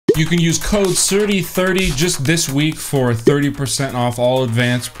You can use code CERTY30 just this week for 30% off all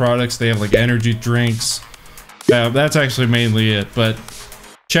advanced products. They have like energy drinks. That's actually mainly it, but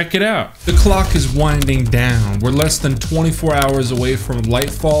check it out. The clock is winding down. We're less than 24 hours away from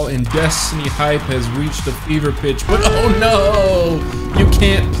Lightfall, and Destiny hype has reached a fever pitch. But oh no! You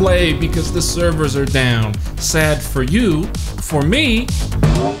can't play because the servers are down. Sad for you. For me,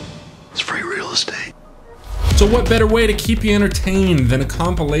 it's free real estate. So what better way to keep you entertained than a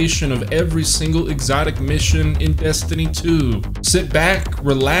compilation of every single exotic mission in Destiny 2? Sit back,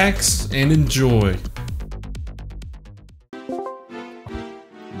 relax, and enjoy.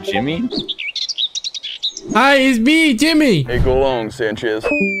 Jimmy? Hi, it's me, Jimmy. Hey, go along, Sanchez.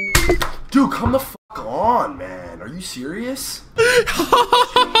 Dude, come the fuck on, man. Are you serious?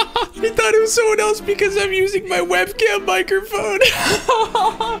 I thought it was someone else because I'm using my webcam microphone.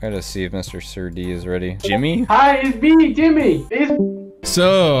 Gotta see if Mr. Sir D is ready. Jimmy? Hi, it's me, Jimmy.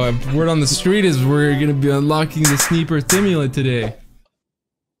 So, word on the street is we're gonna be unlocking the Sniper Stimulant today.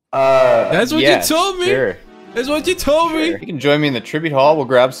 That's what you told me. Sure. That's what you told me. You can join me in the tribute hall. We'll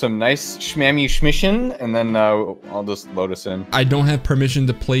grab some nice schmammy schmission, and then I'll just load us in. I don't have permission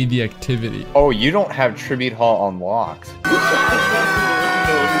to play the activity. Oh, you don't have tribute hall unlocked.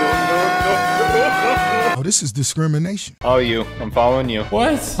 Oh, this is discrimination. Oh, I'm following you.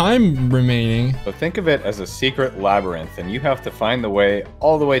 What? Time remaining. So think of it as a secret labyrinth, and you have to find the way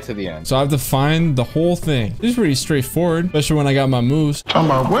all the way to the end. So I have to find the whole thing. This is pretty straightforward, especially when I got my moves.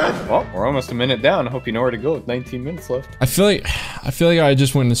 Talking about what? Well, we're almost a minute down. I hope you know where to go with 19 minutes left. I feel like I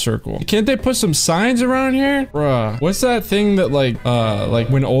just went in a circle. Can't they put some signs around here? Bruh. What's that thing that like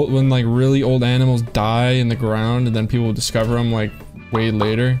when like really old animals die in the ground and then people discover them like way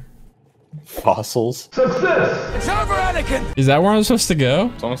later? Fossils. Success! It's over, Anakin! Is that where I'm supposed to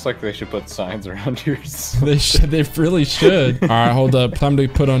go? It's almost like they should put signs around here. They should. They really should. All right, hold up. Time to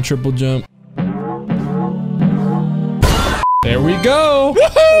put on triple jump. There we go.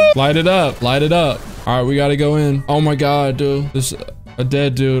 Light it up. Light it up. All right, we gotta go in. Oh my god, dude. There's a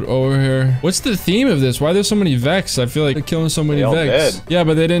dead dude over here. What's the theme of this? Why are there so many Vex? I feel like they're killing so many Vex. Dead. Yeah,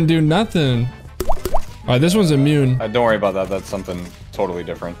 but they didn't do nothing. All right, this one's immune. Don't worry about that. That's something totally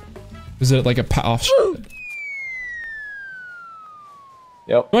different. Is it like a shit.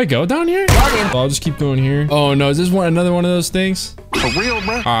 Yep. Do I go down here? Oh, I'll just keep going here. Oh no, is this another one of those things? For real,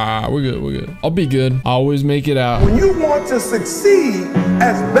 bro? Ah, we're good, we're good. I'll be good. I'll always make it out. When you want to succeed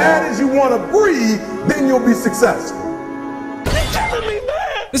as bad as you want to breathe, then you'll be successful.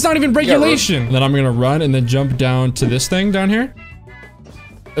 It's not even regulation. Then I'm gonna run and then jump down to this thing down here.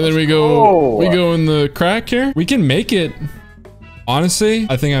 And then we go in the crack here. We can make it. Honestly,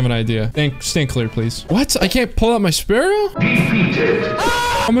 I think I have an idea. Stand clear, please. What? I can't pull out my sparrow?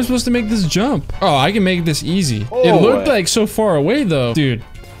 How am I supposed to make this jump? Oh, I can make this easy. It looked like so far away though. Dude.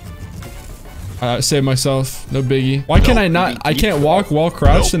 Save myself. No biggie. Why can't I not? I can't walk while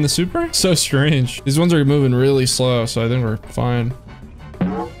crouched in the super? So strange. These ones are moving really slow, so I think we're fine.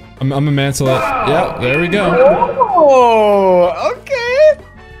 I'm a mantle it. Yeah, there we go. Oh, okay.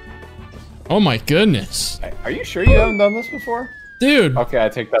 Oh my goodness. Are you sure you haven't done this before? Dude. Okay, I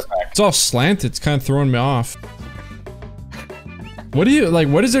take that back. It's all slanted. It's kind of throwing me off. What do you, like,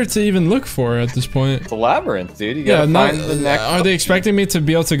 what is there to even look for at this point? It's a labyrinth, dude. You gotta find the next... Are they expecting me to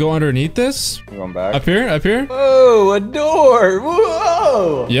be able to go underneath this? We're going back. Up here? Up here? Whoa, a door!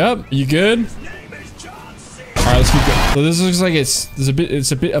 Whoa! Yep, you good? Alright, let's keep going. So this looks like it's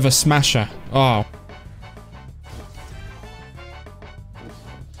a bit of a smasher. Oh.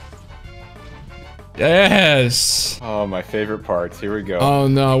 Yes! Oh, my favorite parts. Here we go. Oh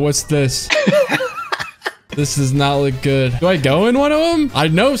no, what's this? This does not look good. Do I go in one of them? I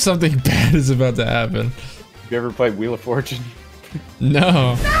know something bad is about to happen. Have you ever played Wheel of Fortune?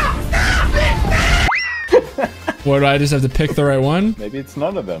 No. What, do I just have to pick the right one? Maybe it's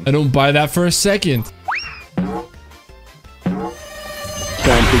none of them. I don't buy that for a second. Time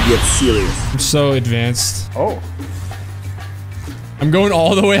to get serious. I'm so advanced. Oh. I'm going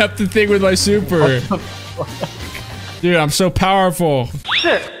all the way up the thing with my super. Dude, I'm so powerful.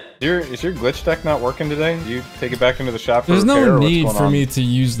 Shit. Is your glitch deck not working today? Do you take it back into the shop for There's repair, no or need what's for going on? me to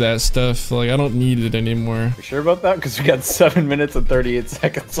use that stuff. Like, I don't need it anymore. You sure about that? Because we got 7 minutes and 38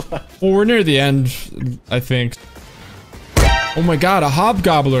 seconds left. Well, we're near the end, I think. Oh my god, a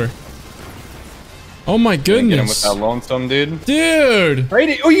hobgobbler. Oh my goodness. Get him with that lonesome dude. Dude!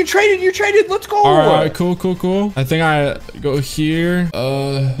 Traded. Oh, you traded. Let's go. Alright, cool. I think I go here.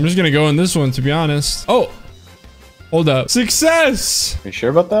 I'm just gonna go in this one, to be honest. Oh! Hold up. Success! Are you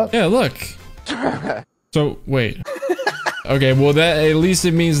sure about that? Yeah, look. So, wait. Okay, well, that at least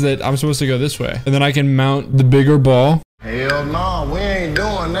it means that I'm supposed to go this way. And then I can mount the bigger ball. Hell no, we ain't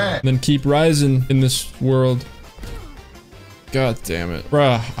doing doing that. Then keep rising in this world. God damn it.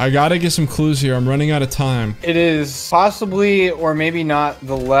 Bruh, I gotta get some clues here. I'm running out of time. It is possibly, or maybe not,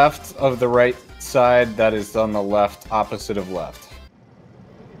 the left of the right side that is on the left, opposite of left.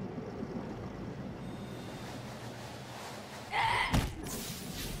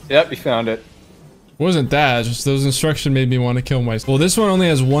 Yep, you found it. Wasn't that, just those instructions made me want to kill myself. Well, this one only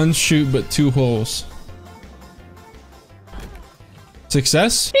has one chute, but 2 holes.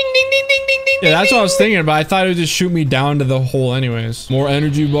 Success? Ding, ding, ding, ding, ding, ding. Yeah, that's what I was thinking about. I thought it would just shoot me down to the hole anyways. More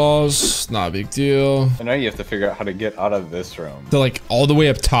energy balls, not a big deal. I know you have to figure out how to get out of this room. They're like all the way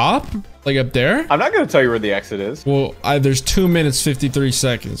up top? Like up there? I'm not going to tell you where the exit is. Well, there's 2 minutes, 53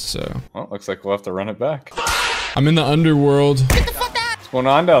 seconds, so. Well, looks like we'll have to run it back. I'm in the underworld. What's going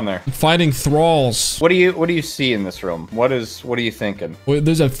on down there? I'm fighting thralls. What do you see in this room? What are you thinking? Wait,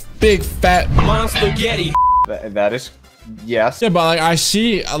 there's a big fat Monster Getty. That is, yes. Yeah, but like I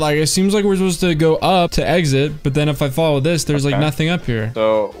see, like it seems like we're supposed to go up to exit, but then if I follow this, there's like nothing up here.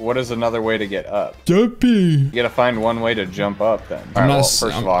 So what is another way to get up? Jumpy. You gotta find one way to jump up then. Alright, well,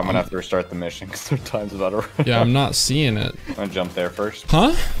 first of all, I'm gonna have to restart the mission because their time's about to run. Yeah, I'm not seeing it. I'm gonna jump there first.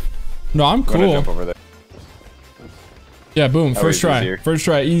 Huh? No, I'm I'm gonna cool. jump over there. Yeah, boom, first try. easier. First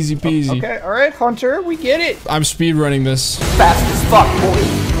try, easy peasy. Okay, alright, Hunter, we get it. I'm speed running this. Fast as fuck, boy.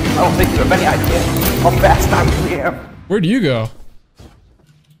 I don't think you have any idea how fast I am. Where do you go?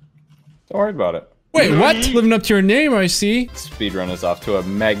 Don't worry about it. Wait, what? Living up to your name, I see. Speedrun is off to a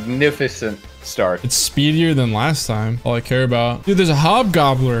magnificent start. It's speedier than last time. All I care about. Dude, there's a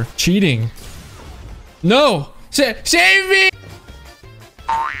hobgobbler. Cheating. No! Save me!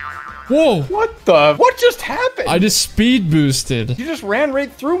 Whoa! What just happened? I just speed boosted. You just ran right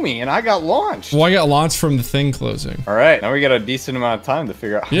through me and I got launched. Well, I got launched from the thing closing. Alright, now we got a decent amount of time to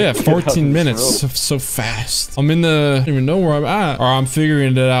figure out how Yeah, to get out of 14 this minutes. room. So fast. I'm in the... I don't even know where I'm at. Or I'm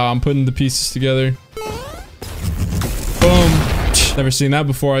figuring it out. I'm putting the pieces together. Boom. Never seen that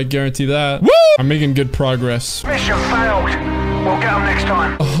before, I guarantee that. Woo! I'm making good progress. Mission failed. We'll get them next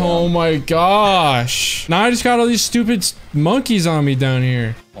time. Oh my gosh. Now I just got all these stupid monkeys on me down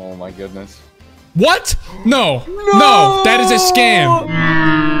here. Oh my goodness. What? No. No, that is a scam.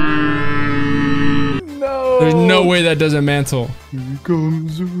 No. There's no way that doesn't mantle. Here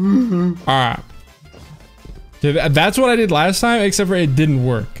comes. Alright. Okay, that's what I did last time, except for it didn't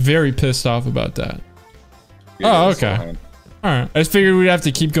work. Very pissed off about that. Oh, okay. Alright. I just figured we'd have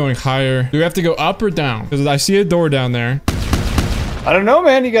to keep going higher. Do we have to go up or down? Because I see a door down there. I don't know,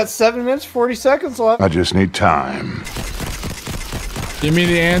 man. You got 7 minutes, 40 seconds left. I just need time. Give me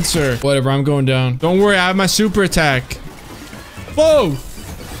the answer. Whatever, I'm going down. Don't worry, I have my super attack. Whoa!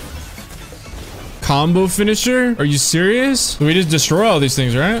 Combo finisher? Are you serious? We just destroy all these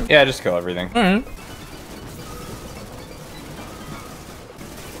things, right? Yeah, just kill everything. Alright.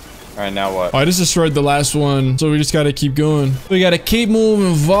 Alright, now what? Oh, I just destroyed the last one, so we just gotta keep going. We gotta keep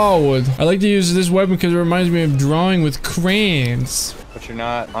moving forward. I like to use this weapon because it reminds me of drawing with crayons. But you're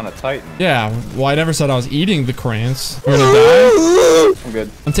not on a Titan. Yeah, well, I never said I was eating the crayons. We're gonna die? I'm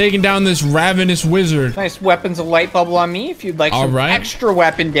good. I'm taking down this ravenous wizard. Nice weapons of light bubble on me if you'd like some Alright. extra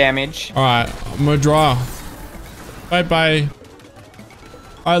weapon damage. Alright, I'm gonna draw. Bye-bye.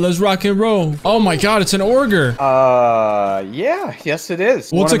 Alright, let's rock and roll. Oh my god, it's an ogre. Yeah, yes it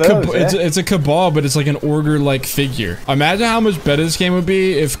is. Well, One of those, it's a cabal, but it's like an ogre-like figure. Imagine how much better this game would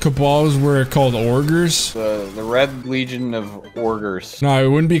be if cabals were called ogres. The Red Legion of Ogres. No, it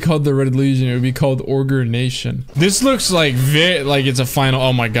wouldn't be called the Red Legion. It would be called Ogre Nation. This looks like like it's a final.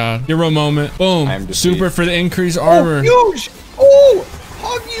 Oh my god. Hero moment. Boom. Super for the increased armor. Oh, huge! Oh,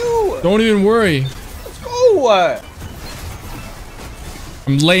 hug you! Don't even worry. Let's go!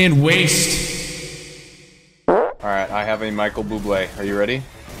 I'm laying waste. Alright, I have a Michael Bublé. Are you ready?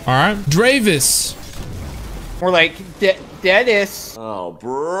 Alright. Dravis. We're like, Deadis. Oh,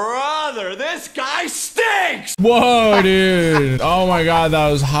 brother, this guy stinks! Whoa, dude. Oh my god, that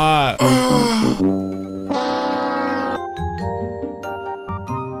was hot.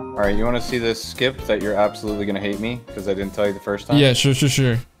 Alright, you want to see this skip that you're absolutely going to hate me because I didn't tell you the first time? Yeah, sure.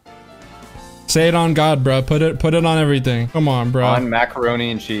 Say it on God, bro. Put it on everything. Come on, bro. On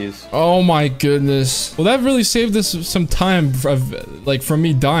macaroni and cheese. Oh my goodness. Well, that really saved us some time from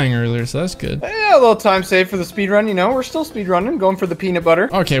me dying earlier, so that's good. Yeah, a little time saved for the speedrun, you know. We're still speedrunning, going for the peanut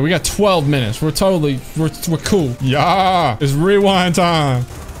butter. Okay, we got 12 minutes. We're cool. Yeah, it's rewind time.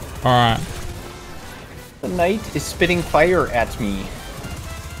 All right. The knight is spitting fire at me.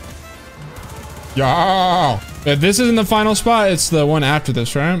 Yeah. This isn't the final spot. It's the one after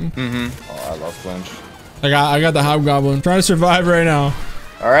this, right? Mm-hmm. Oh, I love flinch. I got the hobgoblin. Trying to survive right now.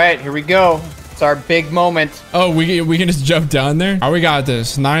 All right, here we go. Let's It's our big moment. Oh, we can just jump down there? Oh, we got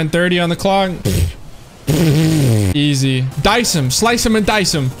this. 9:30 on the clock. Easy. Dice him. Slice him and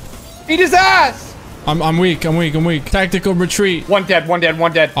dice him. Beat his ass! I'm weak. Tactical retreat. One dead.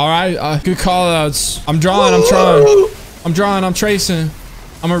 All right. Good call outs. I'm drawing. I'm tracing.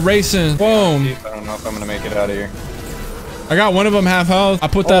 I'm erasing. Boom. I don't know if I'm gonna make it out of here. I got one of them half health. I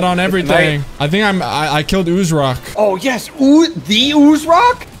put that on everything. I think I killed Oozrock. Oh yes, the Ooze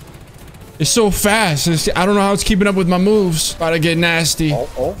Rock? It's so fast. I don't know how it's keeping up with my moves. About to get nasty.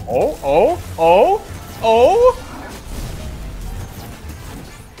 Oh.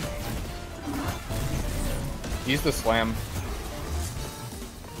 Use the slam.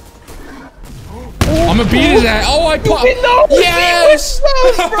 I'm gonna beat his ass. Oh, I popped. Yes!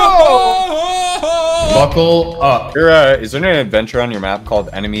 Buckle up. Is there an adventure on your map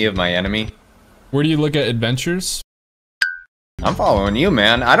called Enemy of My Enemy? Where do you look at adventures? I'm following you,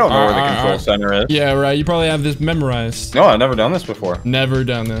 man. I don't know where the control center is. Yeah, right. You probably have this memorized. No, I've never done this before. Never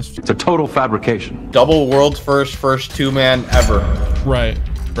done this. It's a total fabrication. Double world's first two-man ever. Right.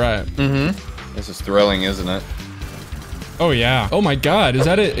 Mm-hmm. This is thrilling, isn't it? Oh, yeah. Oh, my God. Is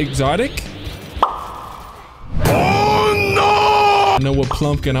that it exotic? Oh no! I know what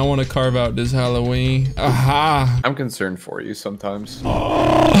plumpkin I want to carve out this Halloween. Aha. I'm concerned for you sometimes.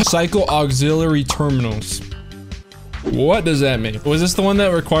 Cycle auxiliary terminals. What does that mean? Was this the one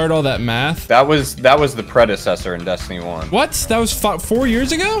that required all that math? That was the predecessor in Destiny 1. What? That was 4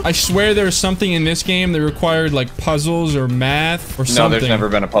 years ago? I swear there was something in this game that required like puzzles or math or something. No, there's never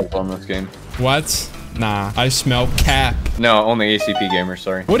been a puzzle in this game. What? Nah, I smell cap. No, only ACP gamers,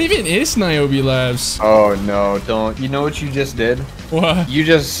 sorry. What even is Niobe Labs? Oh no, don't. You know what you just did? What? You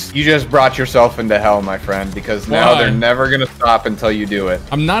just brought yourself into hell, my friend, because now they're never gonna stop until you do it.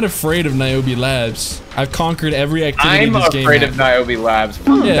 I'm not afraid of Niobe Labs. I've conquered every activity I'm this game afraid of Niobe Labs.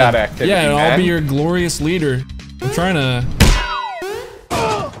 Fuck that activity, yeah, and man. I'll be your glorious leader. I'm trying to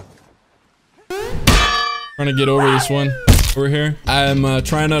get over this one. Over here, I'm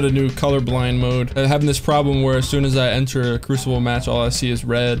trying out a new colorblind mode. I'm having this problem where as soon as I enter a Crucible match, all I see is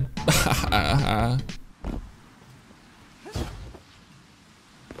red.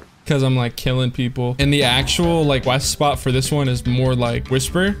 Because I'm like killing people. And the actual like west spot for this one is more like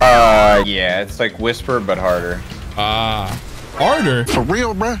Whisper. Yeah, it's like Whisper, but harder. Harder? For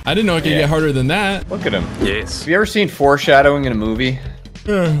real, bruh? I didn't know it could get harder than that. Look at him. Yes. Have you ever seen foreshadowing in a movie?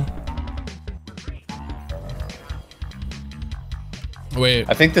 Wait.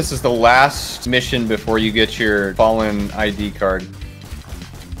 I think this is the last mission before you get your Fallen ID card.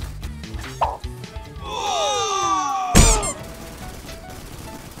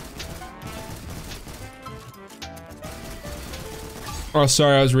 Oh,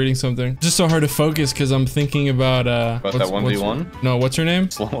 sorry, I was reading something. Just so hard to focus because I'm thinking about That 1v1? No, what's her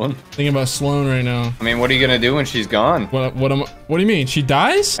name? Sloan. Thinking about Sloan right now. I mean, what are you gonna do when she's gone? What do you mean? She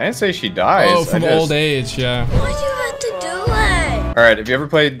dies? I didn't say she dies. Oh, from old age, yeah. Why'd you have to do it? Alright, have you ever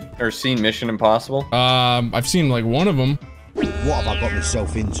played or seen Mission Impossible? I've seen like one of them. What have I got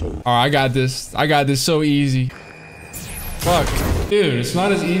myself into? Oh, I got this. I got this so easy. Fuck. Dude, it's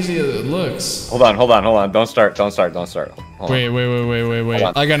not as easy as it looks. Hold on. Don't start. Hold on. Wait.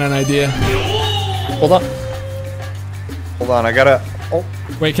 on. I got an idea. Hold on, I gotta... Oh.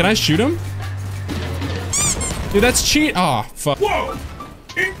 Wait, can I shoot him? Dude, that's cheat. Oh, fuck. Whoa!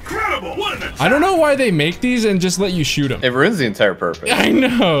 Incredible! What an attack! I don't know why they make these and just let you shoot them. It ruins the entire purpose. I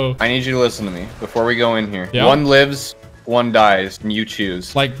know. I need you to listen to me before we go in here. Yeah. One lives, one dies, and you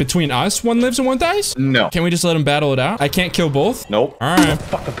choose. Like between us, one lives and one dies? No. Can we just let them battle it out? I can't kill both? Nope. All right.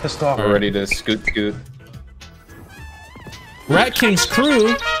 Fucking pissed off. We're ready to scoot. Rat King's crew.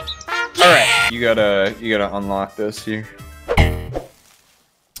 All right. You gotta unlock this here.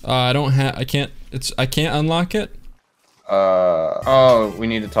 I can't unlock it. Oh, we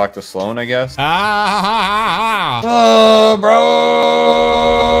need to talk to Sloan, I guess. Ah, bro.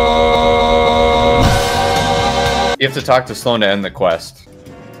 You have to talk to Sloan to end the quest.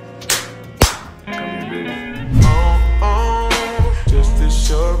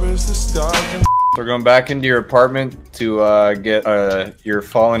 We're going back into your apartment to get your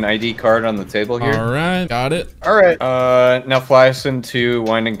Fallen ID card on the table here. All right, got it. All right. Now fly us into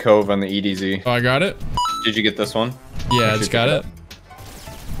Winding Cove on the EDZ. Oh, I got it. Did you get this one? Yeah, I just got it.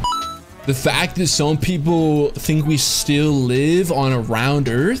 The fact that some people think we still live on a round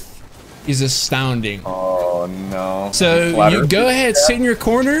Earth is astounding. Oh no. So you go ahead, sit in your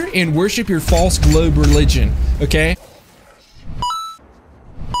corner and worship your false globe religion, okay?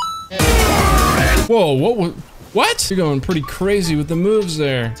 Whoa, what was... What? You're going pretty crazy with the moves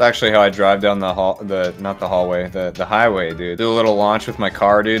there. It's actually how I drive down the the highway, dude. Do a little launch with my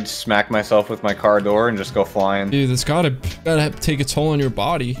car, dude. Smack myself with my car door and just go flying. Dude, that's gotta take a toll on your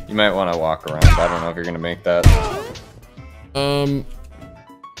body. You might want to walk around. I don't know if you're gonna make that.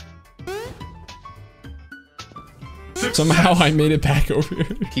 Somehow I made it back over here.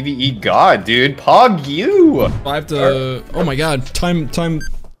 TVE God, dude. Pog you. I have to. Oh my god. Time.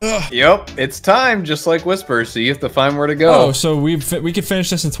 Ugh. Yep, it's time, just like Whisper, so you have to find where to go. Oh, so we could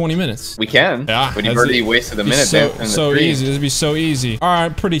finish this in 20 minutes. We can. Yeah. But you've already wasted a minute so, in the so stream. easy. This would be so easy.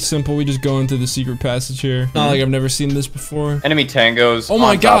 Alright, pretty simple. We just go into the secret passage here. Not like I've never seen this before. Enemy tangos. Oh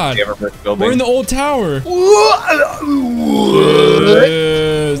my god. We're in the old tower.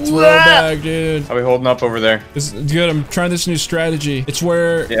 Throwback, dude. How are we holding up over there? It's good. I'm trying this new strategy. It's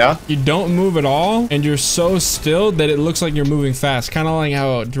where you don't move at all, and you're so still that it looks like you're moving fast. Kind of like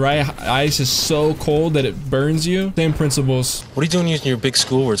how dry ice is so cold that it burns you. Same principles. What are you doing using your big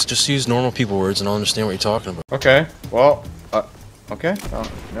school words? Just use normal people words and I'll understand what you're talking about. Okay. Well, okay. Oh,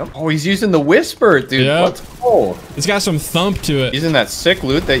 nope. Oh, he's using the Whisper, dude. Yep. Let's go. It's got some thump to it. Using that sick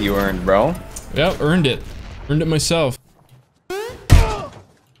loot that you earned, bro. Yep, earned it. Earned it myself.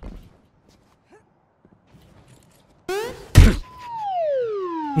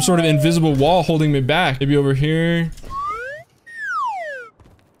 Some sort of invisible wall holding me back. Maybe over here.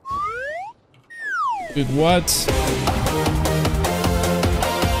 Dude, what?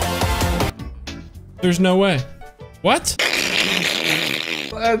 There's no way. What?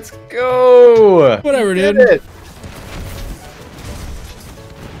 Let's go. Whatever, dude.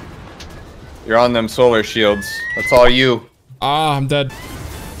 You're on them solar shields. That's all you. Ah, I'm dead.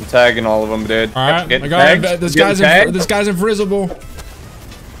 I'm tagging all of them, dude. All right, I got it. This guy's invisible.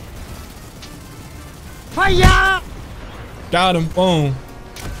 Hiya! Got him. Boom.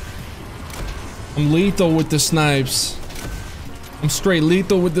 I'm lethal with the snipes. I'm straight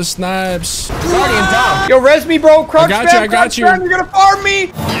lethal with the snipes. Guardian down. Yo, res me, bro. Crouch I got you. You're gonna farm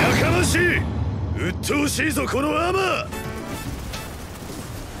me.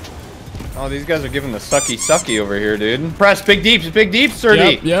 Oh, these guys are giving the sucky over here, dude. Press big deeps,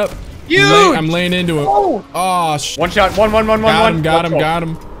 sturdy. Yep. Huge. I'm laying into him. Oh, one shot. One. Got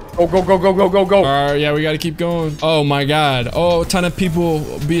him. Go. Yeah, we gotta keep going. Oh my god. Oh, a ton of people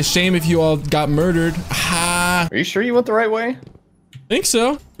be ashamed if you all got murdered. Ha. Are you sure you went the right way? Think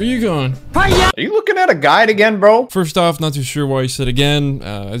so. Where you going? Are you looking at a guide again, bro? First off, not too sure why you said again.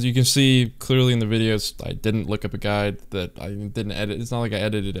 As you can see clearly in the videos, I didn't look up a guide that I didn't edit. It's not like I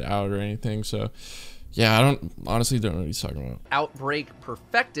edited it out or anything. So, yeah, I honestly don't know what he's talking about. Outbreak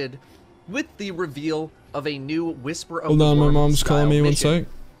Perfected with the reveal of a new Whisper of Hold on, my mom's calling me. 1 sec.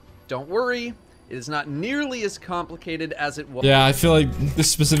 Don't worry, it is not nearly as complicated as it was. Yeah, I feel like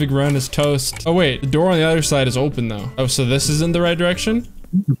this specific run is toast. Oh wait, the door on the other side is open though. Oh, so this is in the right direction?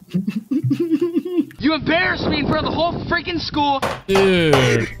 You embarrassed me in front of the whole freaking school.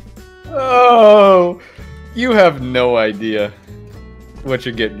 Dude. Oh, you have no idea what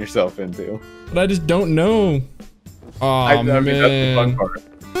you're getting yourself into. But I just don't know. Oh, I mean, man. that's the fun part.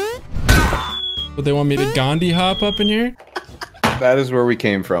 But they want me to Gandhi hop up in here? That is where we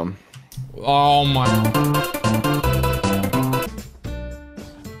came from. Oh my.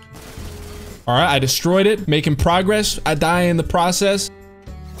 Alright, I destroyed it. Making progress. I die in the process.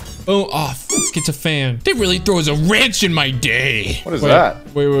 Oh, fuck, it's a fan. It really throws a wrench in my day. What is that?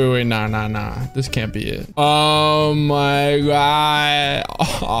 Wait. Nah. This can't be it. Oh my god.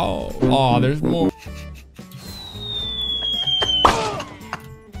 Oh, there's more.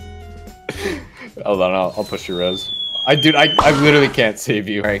 Hold on, I'll push your res. I literally can't save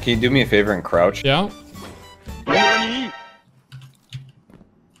you. All right, can you do me a favor and crouch? Yeah.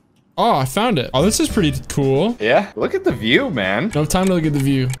 Oh, I found it. Oh, this is pretty cool. Yeah, look at the view, man. No time to look at the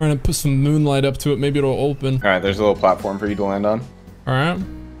view. I'm gonna put some moonlight up to it. Maybe it'll open. All right, there's a little platform for you to land on. All right.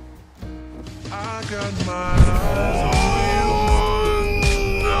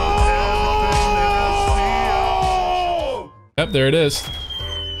 Yep, there it is.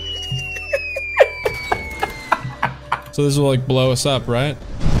 So this will like blow us up, right?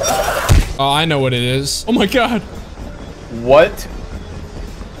 Oh, I know what it is. Oh my god. What?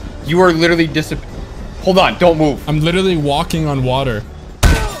 You are literally Hold on, don't move. I'm literally walking on water.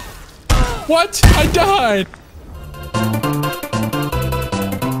 What? I died.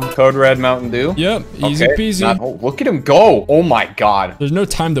 Code Red Mountain Dew? Yep, easy peasy. Oh, look at him go. Oh my god. There's no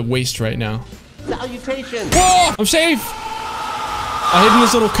time to waste right now. Salutations. Whoa! I'm safe. I hid in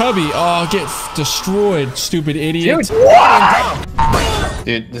this little cubby. Oh, get destroyed, stupid idiot. Dude, what?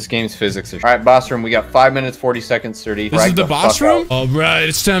 Dude, this game's physics are... Alright, boss room, we got 5 minutes, 40 seconds, 30. This is the boss room? Alright,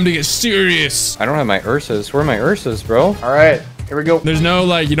 it's time to get serious. I don't have my Ursas. Where are my Ursas, bro? Alright, here we go. There's no,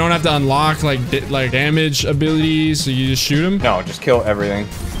 like, you don't have to unlock, like damage abilities, so you just shoot him? No, just kill everything.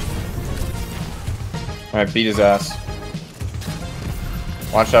 Alright, beat his ass.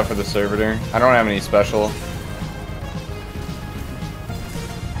 Watch out for the servitor. I don't have any special.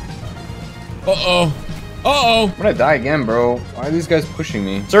 Uh-oh. Uh-oh. I'm gonna die again, bro. Why are these guys pushing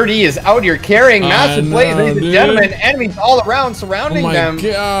me? Sir D is out here carrying massive plays, ladies and gentlemen. Enemies all around surrounding them. Oh my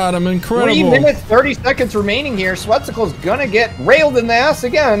god, I'm incredible. 3 minutes, 30 seconds remaining here. Sweatsicle's gonna get railed in the ass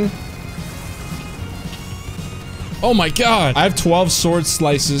again. Oh my god. I have 12 sword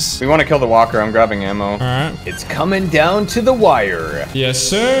slices. We want to kill the walker. I'm grabbing ammo. Alright. It's coming down to the wire. Yes,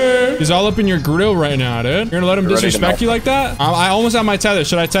 sir. He's all up in your grill right now, dude. You're gonna let him disrespect you like that? I almost have my tether.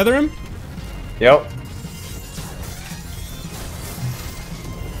 Should I tether him? Yep.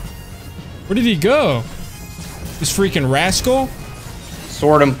 Where did he go? This freaking rascal?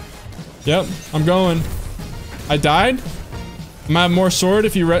 Sword him. Yep, I'm going. I died? I might have more sword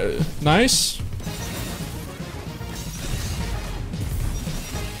if you nice.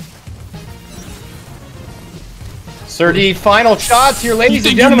 Sir D, final shots here, ladies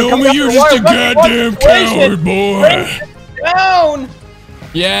and gentlemen. You know me? You're just a goddamn coward, boy. Down.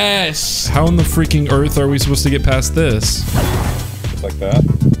 Yes. How in the freaking earth are we supposed to get past this? Just like that.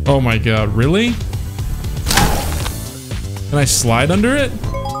 Oh my god, really? Can I slide under it?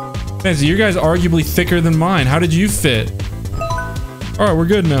 Fancy, your guy's arguably thicker than mine. How did you fit? Alright, we're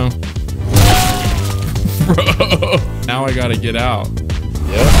good now. Bro, now I gotta get out.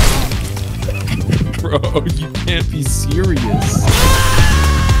 Yep. Bro, you can't be serious.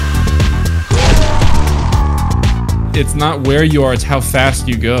 It's not where you are, it's how fast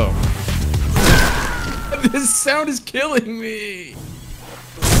you go. This sound is killing me.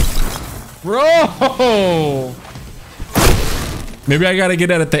 Bro! Maybe I gotta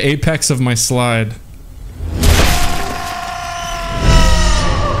get at the apex of my slide.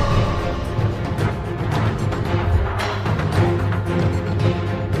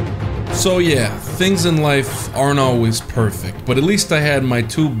 So yeah, things in life aren't always perfect, but at least I had my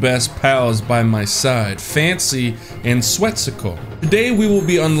two best pals by my side, Fancy and Sweatsicle. Today we will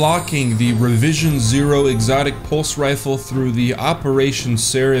be unlocking the Revision 0 exotic pulse rifle through the Operation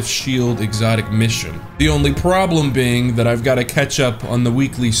Seraph Shield exotic mission. The only problem being that I've got to catch up on the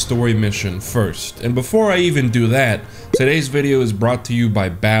weekly story mission first. And before I even do that, today's video is brought to you by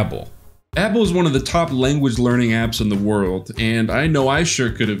Babbel. Babbel is one of the top language learning apps in the world, and I know I sure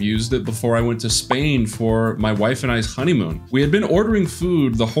could have used it before I went to Spain for my wife and I's honeymoon. We had been ordering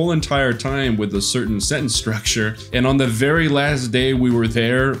food the whole entire time with a certain sentence structure, and on the very last day we were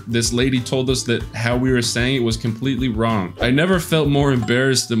there, this lady told us that how we were saying it was completely wrong. I never felt more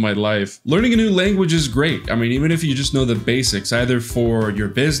embarrassed in my life. Learning a new language is great. I mean, even if you just know the basics, either for your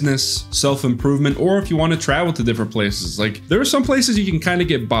business, self-improvement, or if you want to travel to different places. Like, there are some places you can kind of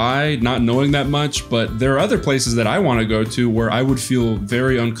get by not knowing that much, but there are other places that I want to go to where I would feel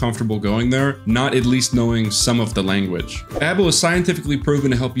very uncomfortable going there, not at least knowing some of the language. Babbel is scientifically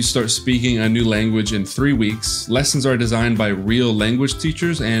proven to help you start speaking a new language in 3 weeks. Lessons are designed by real language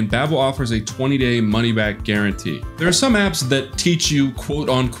teachers, and Babbel offers a 20-day money-back guarantee. There are some apps that teach you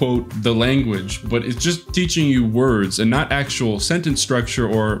quote-unquote the language, but it's just teaching you words and not actual sentence structure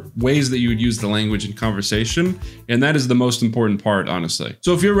or ways that you would use the language in conversation, and that is the most important part, honestly.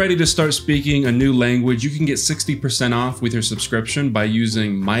 So if you're ready to start speaking a new language, you can get 60% off with your subscription by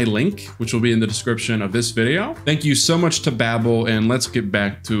using my link, which will be in the description of this video. Thank you so much to Babbel, and let's get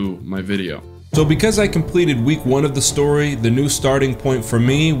back to my video. So because I completed week 1 of the story, the new starting point for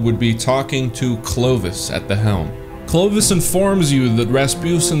me would be talking to Clovis at the helm. Clovis informs you that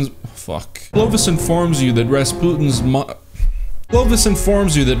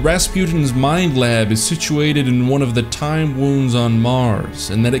Rasputin's mind lab is situated in one of the time wounds on Mars,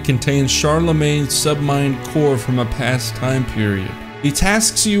 and that it contains Charlemagne's submind core from a past time period. He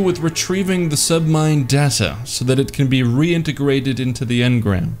tasks you with retrieving the submind data so that it can be reintegrated into the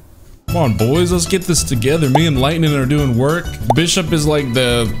engram. Come on, boys, let's get this together. Me and Lightning are doing work. Bishop is like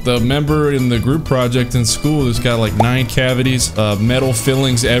the member in the group project in school who's got like 9 cavities, metal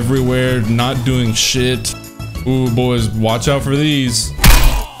fillings everywhere, not doing shit. Ooh, boys, watch out for these.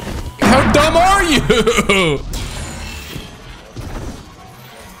 How dumb are you?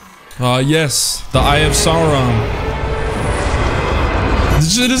 Yes, the Eye of Sauron.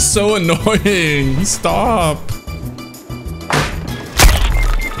 This shit is so annoying. Stop.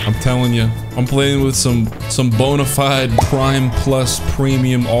 I'm telling you, I'm playing with some bona fide Prime Plus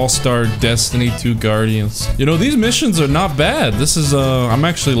Premium All-Star Destiny 2 Guardians. You know, these missions are not bad. This is, I'm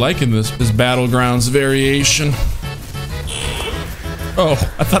actually liking this Battlegrounds variation. Oh,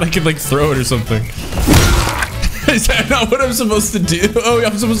 I thought I could like throw it or something. Is that not what I'm supposed to do? Oh,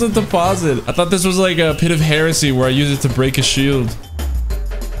 I'm supposed to deposit. I thought this was like a Pit of Heresy where I use it to break a shield.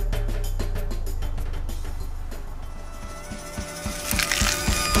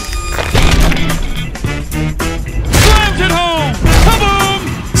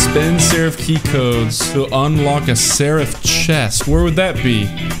 Spend Seraph key codes to unlock a Seraph chest. Where would that be?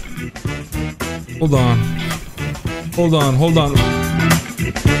 Hold on. Hold on, hold on.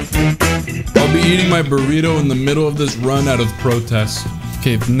 I'll be eating my burrito in the middle of this run out of protest.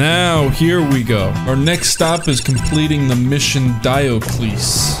 Okay, now here we go. Our next stop is completing the mission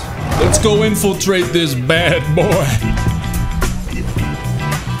Diocles. Let's go infiltrate this bad boy.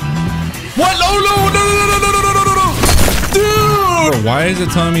 What? No, no, no, no, no, no, no, no, no, no. Dude! Why is it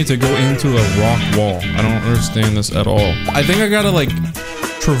telling me to go into a rock wall? I don't understand this at all. I think I gotta like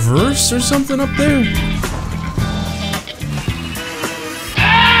traverse or something up there.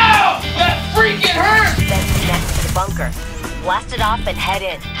 Ow! That freaking hurt! Then connect to the bunker. Blast it off and head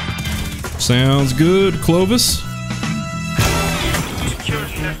in. Sounds good, Clovis.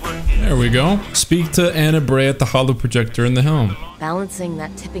 There we go. Speak to Anna Bray at the holo projector in the helm. Balancing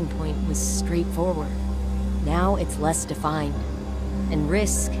that tipping point was straightforward. Now it's less defined. And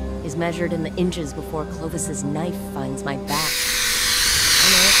risk is measured in the inches before Clovis's knife finds my back.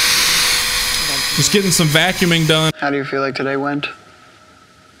 Just getting some vacuuming done. How do you feel like today went?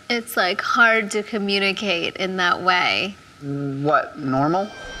 It's like hard to communicate in that way. What, normal?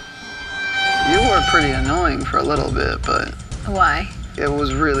 You were pretty annoying for a little bit, but... Why? It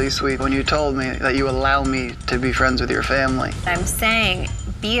was really sweet when you told me that you allow me to be friends with your family. I'm saying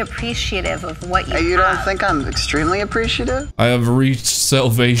be appreciative of what you have. You have. Don't think I'm extremely appreciative? I have reached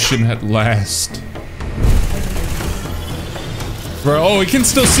salvation at last. Bro, oh, we can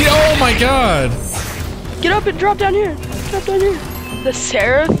still see. Oh my god. Get up and drop down here. Drop down here. The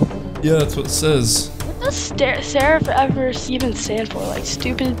Seraph? Yeah, that's what it says. What does Seraph ever even stand for? Like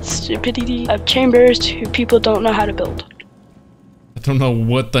stupidity of chambers who people don't know how to build. I don't know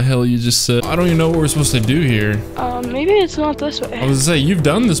what the hell you just said. I don't even know what we're supposed to do here. Maybe it's not this way. I was gonna say, you've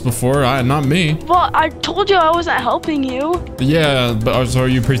done this before, not me. Well, I told you I wasn't helping you. Yeah, but so are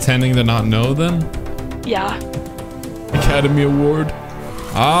you pretending to not know then? Yeah. Academy Award.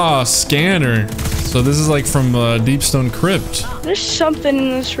 Ah, scanner. So this is like from Deepstone Crypt. There's something in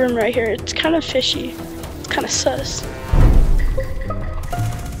this room right here. It's kind of fishy. It's kind of sus.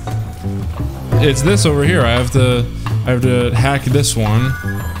 It's this over here. I have to hack this one.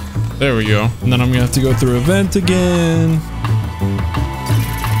 There we go. And then I'm gonna have to go through event again.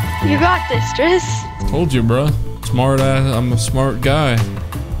 You got this, Driss. Told you, bro. Smart ass. I'm a smart guy.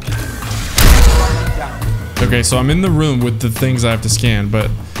 Okay, so I'm in the room with the things I have to scan, but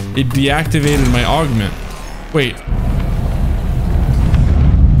it deactivated my augment. Wait.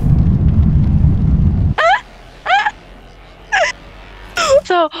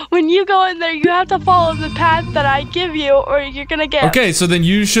 So when you go in there, you have to follow the path that I give you, or you're gonna get. Okay, so then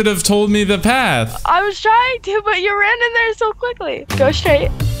you should have told me the path. I was trying to, but you ran in there so quickly. Go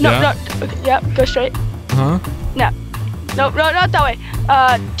straight. No, yeah. no. Okay, yep, go straight. Huh? No. Nope, no, not that way.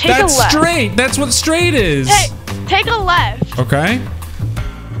 Take a left. That's straight. That's what straight is. Hey, take a left. Okay.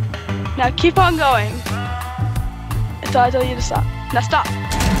 Now keep on going. Until I tell you to stop. Now stop.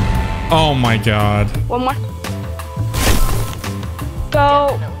 Oh my god. One more.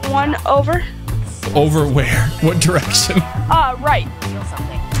 Go one over. Over where? What direction? Right.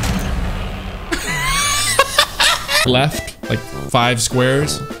 Left, like 5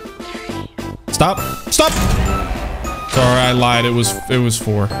 squares. Stop! Stop! Sorry, I lied. It was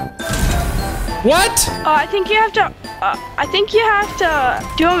 4. What? I think you have to. I think you have to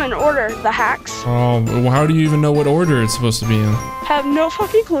do them in order. The hacks. Oh, well, how do you even know what order it's supposed to be in? Have no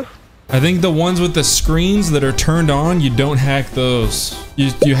fucking clue. I think the ones with the screens that are turned on, you don't hack those.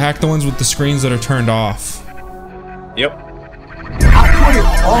 You hack the ones with the screens that are turned off. Yep. I put it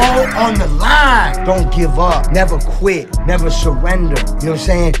all on the line. Don't give up. Never quit. Never surrender. You know what I'm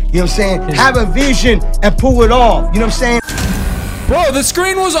saying? You know what I'm saying? Have a vision and pull it off. You know what I'm saying? Bro, the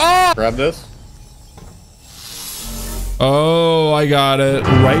screen was off. Grab this. Oh, I got it.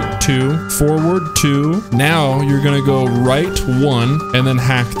 Right 2, forward 2. Now you're gonna go right 1 and then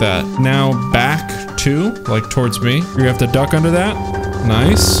hack that. Now back 2, like towards me. You're gonna have to duck under that.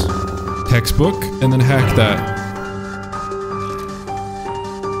 Nice. Textbook, and then hack that.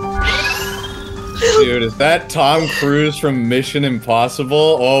 Dude, is that Tom Cruise from Mission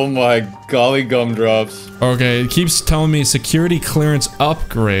Impossible? Oh my golly gumdrops. Okay, it keeps telling me security clearance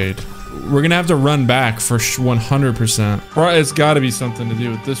upgrade. We're gonna have to run back for 100%. Right, it's gotta be something to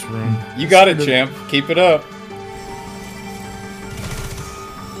do with this room. You got it, champ. Keep it up.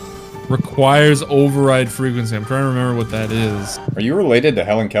 Requires override frequency. I'm trying to remember what that is. Are you related to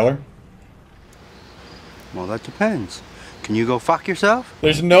Helen Keller? Well, that depends. Can you go fuck yourself?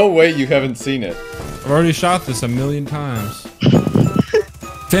 There's no way you haven't seen it. I've already shot this 1,000,000 times.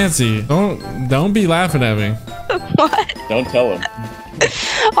 Fancy, don't be laughing at me. What? Don't tell him.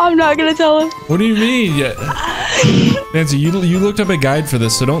 I'm not gonna tell him. What do you mean? Fancy, you looked up a guide for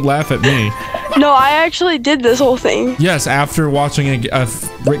this, so don't laugh at me. No, I actually did this whole thing. Yes, after watching a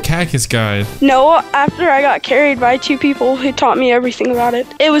Rick Cactus guide. No, after I got carried by 2 people who taught me everything about it.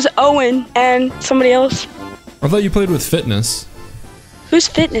 It was Owen and somebody else. I thought you played with Fitness. Who's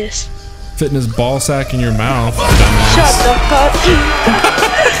Fitness? Fitness ball sack in your mouth. Shut the fuck.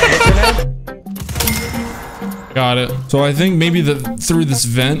 Got it. So I think maybe through this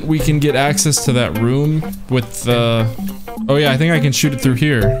vent we can get access to that room with the... Oh yeah, I think I can shoot it through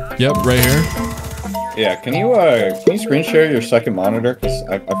here. Yep, right here. Yeah, can you screen share your second monitor? Cause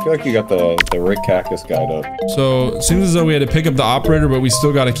I feel like you got the Rick Cactus guide up. So it seems as though we had to pick up the operator, but we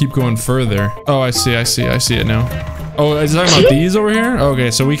still got to keep going further. Oh, I see it now. Oh, is it talking about these over here? Okay,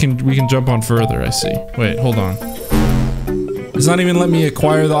 so we can jump on further. I see. Wait, hold on. It's not even letting me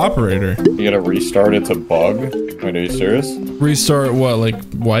acquire the operator. You gotta restart it to bug. Wait, are you serious? Restart what? Like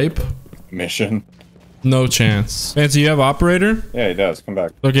wipe? Mission. No chance. Fancy, you have operator? Yeah, he does. Come back.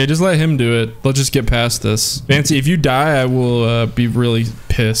 Okay, just let him do it. Let's just get past this. Fancy, if you die, I will be really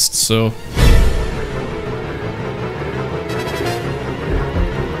pissed, so...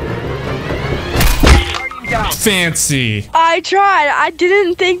 Fancy. I tried. I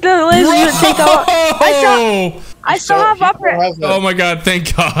didn't think the laser would take off. I still have operator. Oh my god,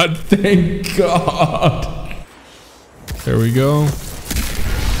 thank god. Thank god. There we go.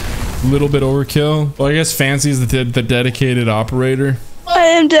 Little bit overkill. Well, I guess Fancy's the dedicated operator. I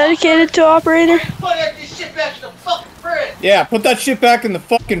am dedicated to operator. Yeah, put that shit back in the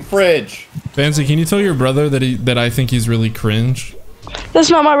fucking fridge. Fancy, can you tell your brother that I think he's really cringe? That's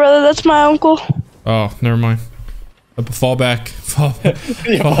not my brother. That's my uncle. Oh, never mind. Fall back. Fall back.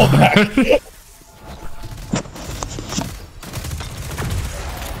 Fall back.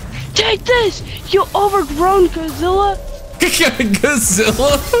 Take this, you overgrown Godzilla.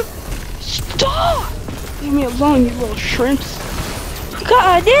 Godzilla? Stop! Leave me alone, you little shrimps.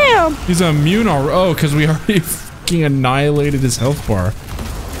 God damn! He's immune already. Oh, because we already fucking annihilated his health bar.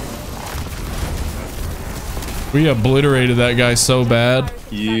 We obliterated that guy so bad.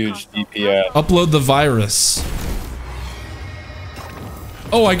 Huge DPS. Upload the virus.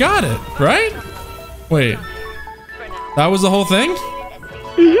 Oh, I got it, right? Wait. That was the whole thing?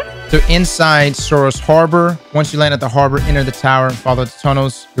 Mm-hmm. So inside Soros Harbor, once you land at the harbor, enter the tower and follow the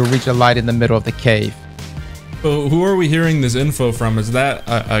tunnels. You'll reach a light in the middle of the cave. So who are we hearing this info from? Is that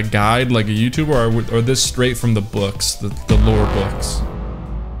a guide, like a YouTuber, or this straight from the books, the lore books?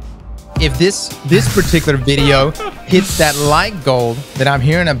 If this particular video hits that light goal that I'm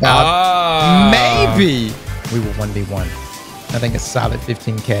hearing about, maybe we will 1v1. I think a solid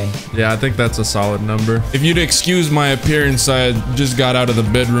 15K. Yeah, I think that's a solid number. If you'd excuse my appearance, I just got out of the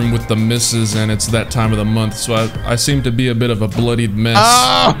bedroom with the missus, and it's that time of the month, so I seem to be a bit of a bloodied mess.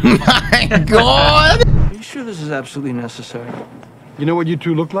 Oh my god! Are you sure this is absolutely necessary? You know what you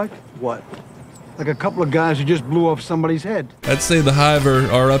two look like? What? Like a couple of guys who just blew off somebody's head. I'd say the Hive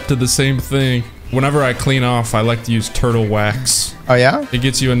are up to the same thing. Whenever I clean off, I like to use turtle wax. Oh yeah? It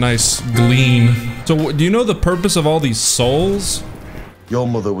gets you a nice gleam. So do you know the purpose of all these souls? Your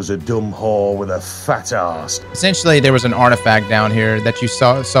mother was a dumb whore with a fat ass. Essentially, there was an artifact down here that you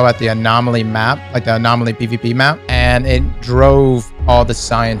saw at the anomaly map, like the anomaly PvP map, and it drove all the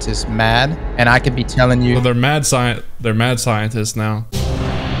scientists mad. And I could be telling you, well, they're mad scientists now.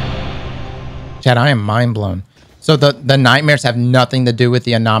 Chad, I am mind blown. So the nightmares have nothing to do with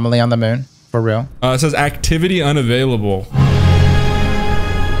the anomaly on the moon, for real? It says activity unavailable.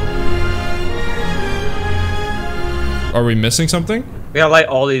 Are we missing something? We got like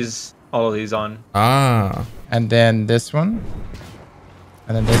all of these on. Ah. And then this one.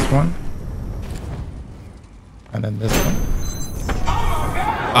 And then this one. And then this one.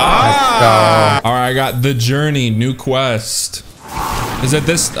 Ah! All right, I got The Journey, new quest. Is it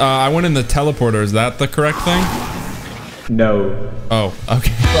this? I went in the teleporter. Is that the correct thing? No. Oh,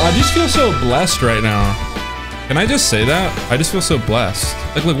 okay. I just feel so blessed right now. Can I just say that? I just feel so blessed.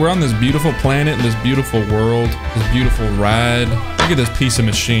 Like, look, we're on this beautiful planet, in this beautiful world, this beautiful ride. Look at this piece of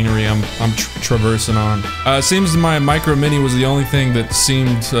machinery I'm traversing on. Seems my micro mini was the only thing that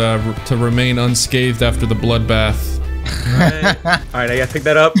seemed to remain unscathed after the bloodbath. All right, I gotta pick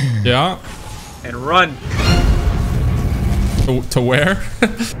that up. Yeah. And run. To where?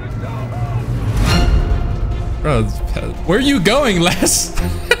 Bro, where are you going, Les?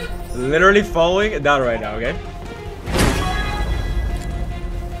 Literally following down right now, okay?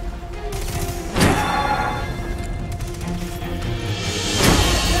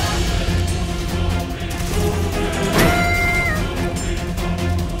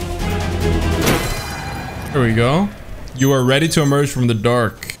 There we go. You are ready to emerge from the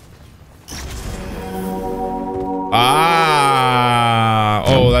dark. Ah!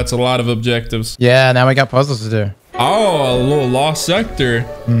 Oh, that's a lot of objectives. Yeah, now we got puzzles to do. Oh, a little lost sector.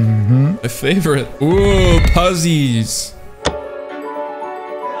 Mm-hmm. My favorite. Ooh, puzzies.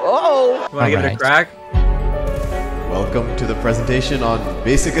 Oh! Wanna give it a crack? Welcome to the presentation on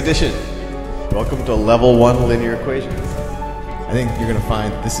Basic Addition. Welcome to Level 1 Linear Equations. I think you're gonna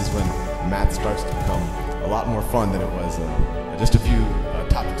find this is when math starts to become a lot more fun than it was just a few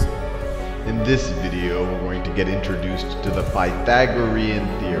topics ago. In this video, we're going to get introduced to the Pythagorean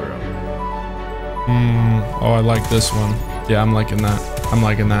theorem. Oh, I like this one. Yeah, I'm liking that. I'm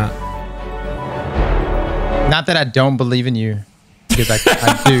liking that. Not that I don't believe in you, because I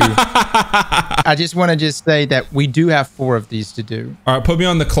do. I just want to say that we do have 4 of these to do. All right, put me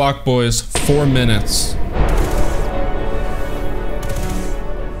on the clock, boys. 4 minutes.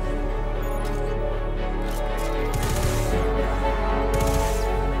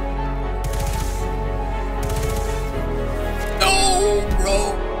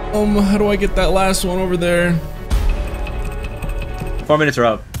 How do I get that last one over there? 4 minutes are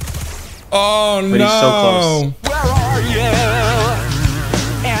up. Oh, but no. He's so close. Where are you?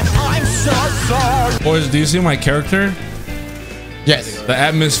 And I'm so sorry. Boys, do you see my character? Yes. The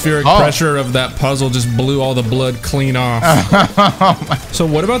atmospheric pressure of that puzzle just blew all the blood clean off. So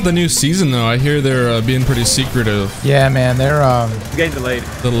what about the new season, though? I hear they're being pretty secretive. Yeah, man, they're It's getting delayed.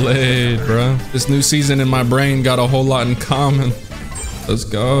 Delayed, bro. This new season in my brain got a whole lot in common. Let's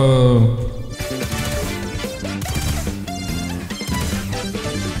go.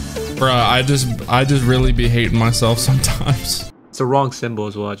 Bruh, I just really be hating myself sometimes. It's the wrong symbol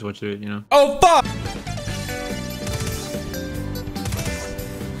as well. I just want you to, you know. Oh, fuck!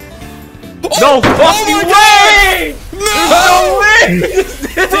 No fucking way! No way!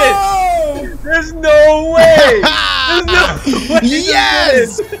 There's no way! There's no way!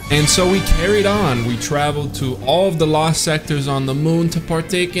 Yes! And so we carried on. We traveled to all of the lost sectors on the moon to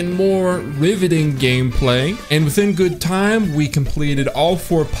partake in more riveting gameplay. And within good time, we completed all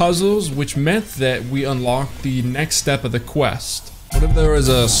 4 puzzles, which meant that we unlocked the next step of the quest. What if there was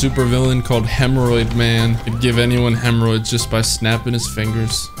a supervillain called Hemorrhoid Man? Could give anyone hemorrhoids just by snapping his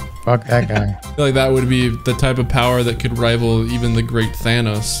fingers. Fuck that guy. I feel like that would be the type of power that could rival even the great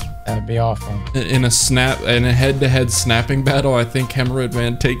Thanos. That'd be awful. In a head-to-head snapping battle, I think Hemorrhoid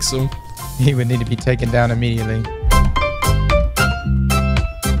Man takes him. He would need to be taken down immediately.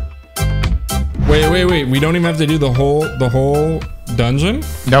 Wait. We don't even have to do the whole dungeon?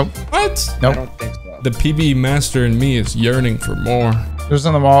 Nope. What? Nope. I don't think so. The PB master in me is yearning for more. Doors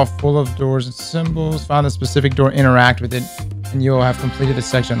on the wall full of doors and symbols. Find the specific door, interact with it, and you'll have completed a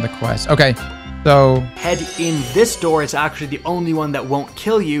section of the quest. Okay, so head in this door is actually the only one that won't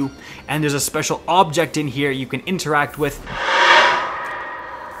kill you, and there's a special object in here you can interact with.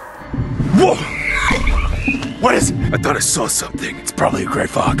 Whoa! What is it? I thought I saw something. It's probably a gray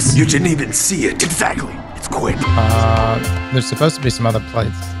fox. You didn't even see it. Exactly. It's quick. There's supposed to be some other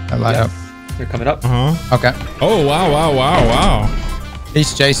plates that light up. They're coming up. Uh-huh. Okay. Oh, wow.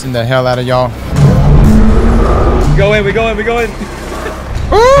 He's chasing the hell out of y'all. We go in.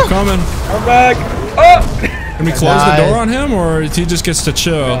 Coming. I'm back. Oh! Can we close the door on him, or he just gets to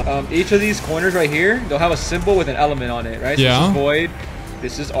chill? Each of these corners right here, they'll have a symbol with an element on it, right? So Yeah. this is void,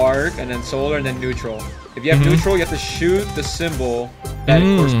 this is arc, and then solar, and then neutral. If you have neutral, you have to shoot the symbol that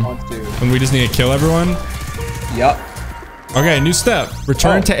it corresponds to. And we just need to kill everyone? Yup. Okay, new step.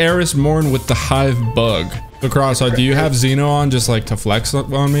 Return to Eris Morn with the hive bug. So Cross, do you have Xeno on just like to flex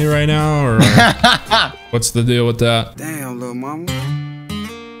on me right now, or what's the deal with that? Damn, little mama.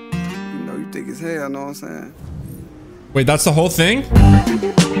 You know you thick as hell, know what I'm saying? Wait, that's the whole thing?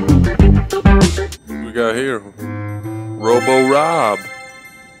 We got here Robo Rob.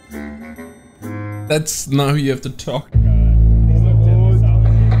 That's not who you have to talk.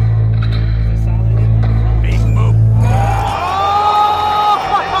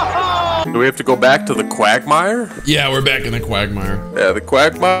 Do we have to go back to the quagmire? Yeah, we're back in the quagmire. Yeah, the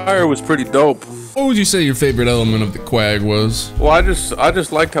quagmire was pretty dope. What would you say your favorite element of the quag was? Well, I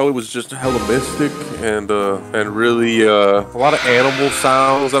just liked how it was just hella mystic and really a lot of animal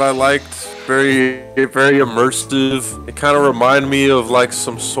sounds that I liked. Very immersive. It kind of reminded me of like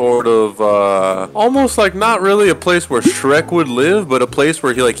some sort of almost like not really a place where Shrek would live, but a place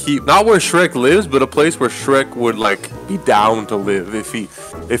where not where Shrek lives, but a place where Shrek would like be down to live if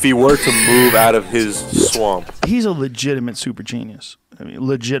he were to move out of his swamp. He's a legitimate super genius. I mean,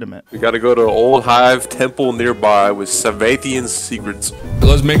 legitimate. We got to go to an old hive temple nearby with Savathian secrets.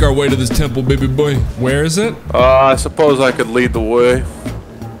 Let's make our way to this temple, baby boy. Where is it? I suppose I could lead the way.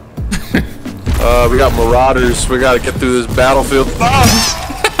 We got marauders. We got to get through this battlefield.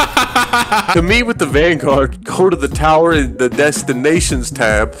 To meet with the Vanguard, go to the tower in the Destinations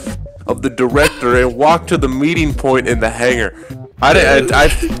tab of the director and walk to the meeting point in the hangar. I'm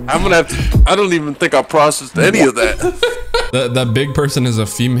gonna have to. I don't even think I processed any of that. That big person is a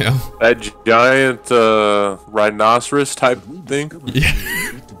female. That giant rhinoceros type thing. Yeah.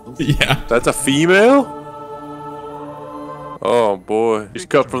 Yeah. That's a female. Oh boy, he's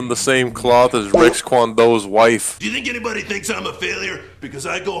cut from the same cloth as Rex Kwon Do's wife. Do you think anybody thinks I'm a failure because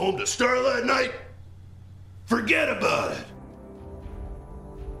I go home to Starla at night? Forget about it.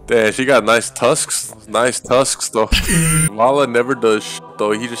 Damn, she got nice tusks. Nice tusks though. Lala never does shit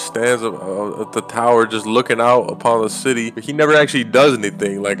though. He just stands up at the tower just looking out upon the city. He never actually does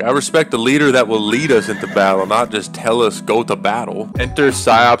anything. Like, I respect the leader that will lead us into battle, not just tell us go to battle. Enter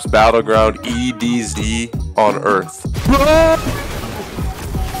PsyOps Battleground EDZ on Earth.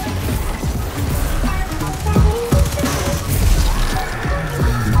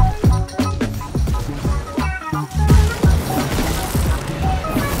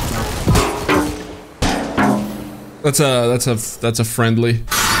 That's a friendly.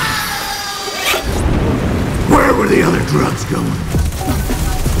 Where were the other drugs going?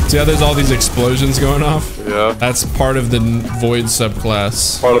 See how there's all these explosions going off? Yeah. That's part of the Void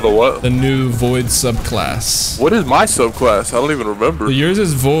subclass. Part of the what? The new Void subclass. What is my subclass? I don't even remember. Yours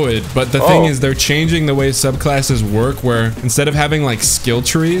is Void, but the thing is they're changing the way subclasses work, where instead of having like skill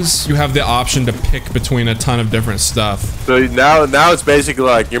trees, you have the option to pick between a ton of different stuff. So now it's basically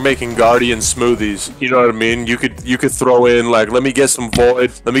like you're making Guardian smoothies. You know what I mean? You could throw in like, let me get some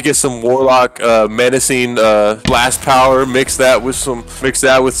Void, let me get some Warlock menacing blast power, mix that with some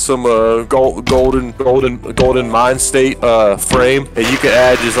golden mind state frame, and you can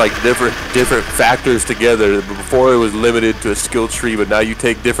add just like different factors together. Before it was limited to a skill tree, but now you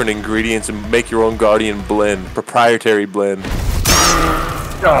take different ingredients and make your own Guardian blend, proprietary blend.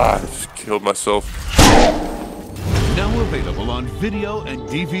 Ah, I just killed myself. Now available on video and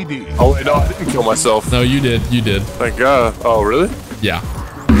DVD. Oh wait, no, I didn't kill myself. No, you did. You did. Thank God. Oh really? Yeah.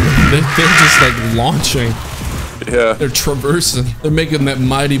 They're just like launching. Yeah. They're traversing. They're making that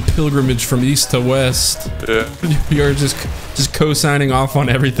mighty pilgrimage from east to west. Yeah. You're just co-signing off on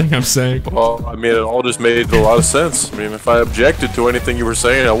everything I'm saying. Well, I mean, it all just made a lot of sense. I mean, if I objected to anything you were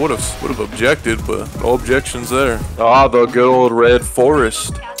saying, I would have objected, but no objections there. Ah, the good old red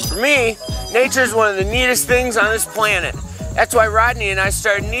forest. For me, nature's one of the neatest things on this planet. That's why Rodney and I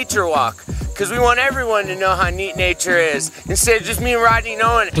started Nature Walk. Because we want everyone to know how neat nature is, instead of just me and Rodney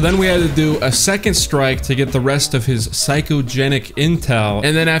knowing it. So then we had to do a second strike to get the rest of his psychogenic intel.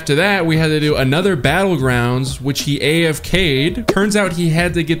 And then after that, we had to do another Battlegrounds, which he AFK'd. Turns out he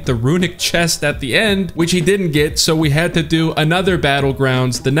had to get the runic chest at the end, which he didn't get, so we had to do another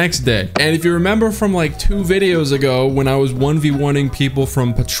Battlegrounds the next day. And if you remember from like 2 videos ago, when I was 1v1ing people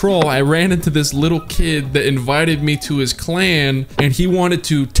from Patrol, I ran into this little kid that invited me to his clan, and he wanted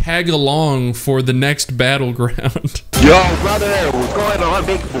to tag along for the next Battleground. Yo, brother, what's going on,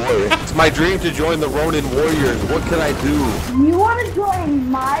 big boy? It's my dream to join the Ronin Warriors. What can I do? You want to join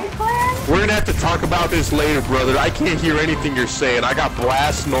my clan? We're gonna have to talk about this later, brother. I can't hear anything you're saying. I got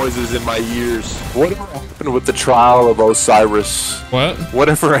blast noises in my ears. Whatever happened with the trial of Osiris? What?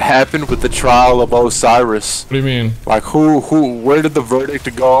 Whatever happened with the trial of Osiris? What do you mean? Like where did the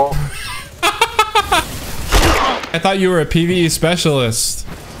verdict go? I thought you were a PvE specialist.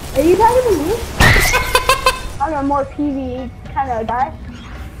 Are you talking to me? I'm a more PvE kind of guy.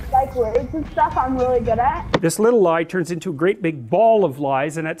 Like words and stuff I'm really good at. This little lie turns into a great big ball of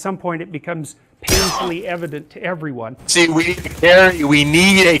lies, and at some point it becomes painfully evident to everyone. See, we need a carry. We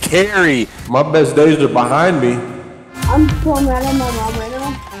need a carry. My best days are behind me. I'm so mad at my mom right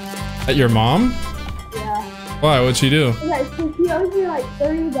now. At your mom? Yeah. Why? What'd she do? Like, so she owes me like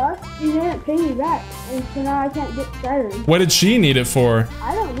 $30. She didn't pay me back, and so now I can't get started. What did she need it for?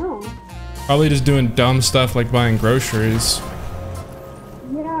 I don't know. Probably just doing dumb stuff like buying groceries.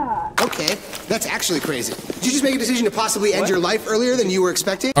 Yeah. Okay, Okay, that's actually crazy. Did you just make a decision to possibly end your life earlier than you were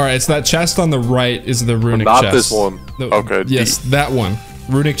expecting? All right, it's that chest on the right is the runic Not chest. this one. Okay. Yes, that one.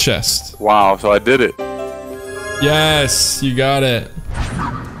 Runic chest. Wow, so I did it. Yes, you got it.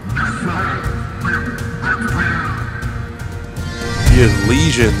 He has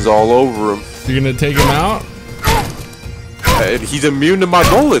lesions all over him. You're gonna take him out? And he's immune to my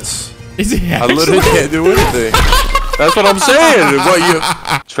bullets. Is he I literally can't do anything. That's what I'm saying.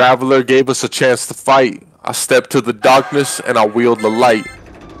 Traveler gave us a chance to fight. I stepped to the darkness and I wield the light.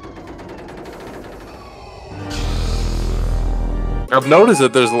 I've noticed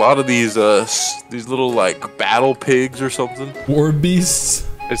that there's a lot of these little like battle pigs or something. War beasts.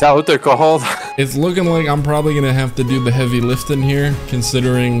 Is that what they're called? It's looking like I'm probably gonna have to do the heavy lifting here,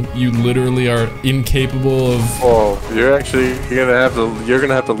 considering you literally are incapable of. Oh, you're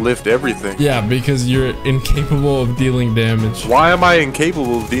gonna have to lift everything. Yeah, because you're incapable of dealing damage. Why am I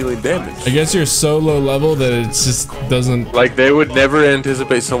incapable of dealing damage? I guess you're so low level that it just doesn't. Like they would never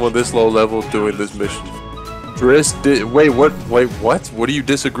anticipate someone this low level doing this mission. Wait, what? What do you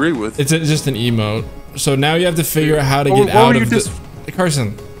disagree with? It's just an emote. So now you have to figure out how to get out of this.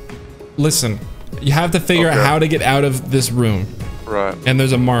 Carson, listen. You have to figure out how to get out of this room. Right. And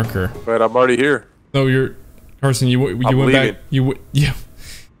there's a marker. But I'm already here. No, Carson. You went back.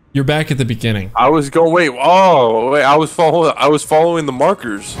 You're back at the beginning. I was going. Wait. I was following the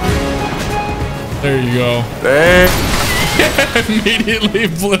markers. There you go. Dang. Immediately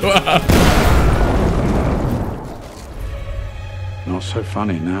blew up. Not so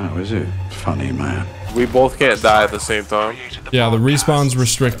funny now, is it? Funny, man. We both can't die at the same time. Yeah, the respawn's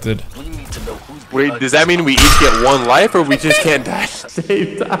restricted. Wait, does that mean we each get one life, or we just can't die at the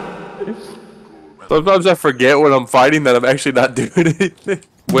same time? Sometimes I forget when I'm fighting that I'm actually not doing anything.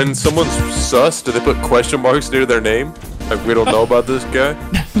 When someone's sus, do they put question marks near their name? Like, we don't know about this guy?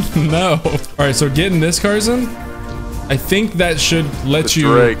 No. Alright, so getting this, Carson, I think that should let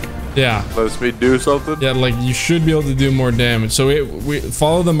you... Drake. Yeah. Lets me do something? Yeah, like you should be able to do more damage. So we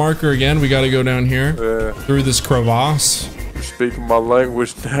follow the marker again. We got to go down here through this crevasse. You're speaking my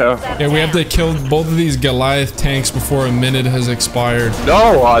language now. Yeah, we have to kill both of these Goliath tanks before a minute has expired.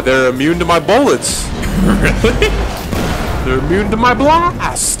 No, they're immune to my bullets. Really? They're immune to my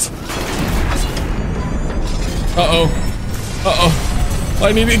blast. I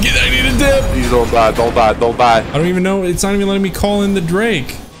need to dip. Please don't die, don't die, don't die. I don't even know. It's not even letting me call in the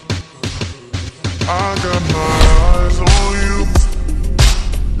Drake. I got my eyes on you.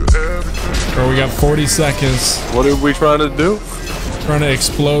 You're everything. Bro, we got 40 seconds. What are we trying to do? Trying to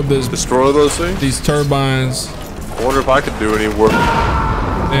explode this. Destroy those things? These turbines. I wonder if I could do any work.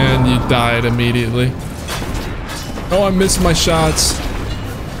 And you died immediately. Oh, I missed my shots.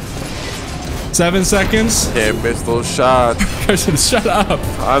 7 seconds. Can't miss those shots. Carson, shut up.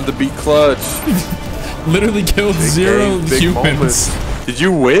 Time to be clutch. Literally killed zero humans. Moments. Did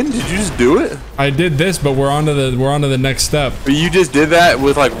you win? Did you just do it? I did this, but we're on to the next step. But you just did that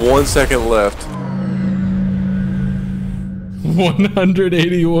with like 1 second left.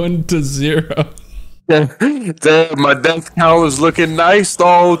 181 to 0. Damn, my death count is looking nice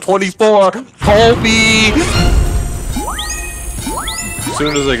though. 24. Kobe. As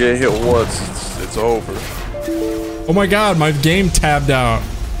soon as I get hit once, it's over. Oh my god, my game tabbed out.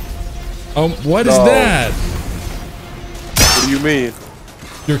 What is that? What do you mean?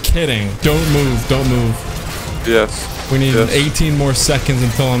 You're kidding. Don't move. Don't move. Yes. We need 18 more seconds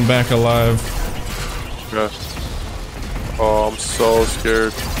until I'm back alive. Yes. Oh, I'm so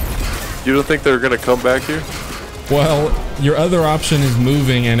scared. You don't think they're gonna come back here? Well, your other option is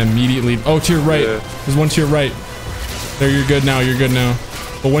moving and immediately... Oh, to your right. There's one to your right. There, you're good now. You're good now.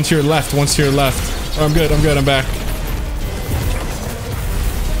 But one to your left. One to your left. Oh, I'm good. I'm good. I'm back.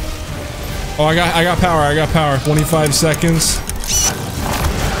 Oh, I got power. I got power. 25 seconds.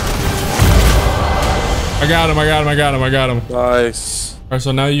 I got him. I got him. I got him. I got him. Nice. All right,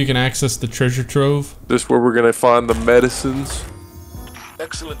 so now you can access the treasure trove. This is where we're gonna find the medicines.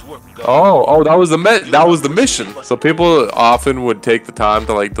 Excellent work, guys. Oh, that was the mission. So people often would take the time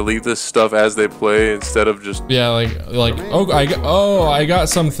to like delete this stuff as they play instead of just I got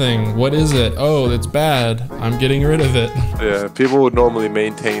something. What is it? Oh, it's bad. I'm getting rid of it. Yeah, people would normally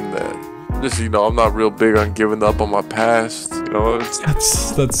maintain that. Just I'm not real big on giving up on my past.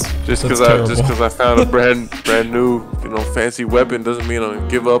 That's just because I found a brand new fancy weapon doesn't mean I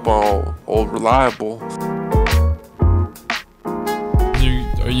give up on old reliable.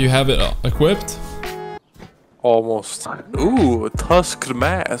 You have it equipped? Almost. Ooh, a tusked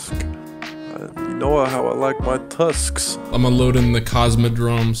mask. You know how I like my tusks. I'm gonna load in the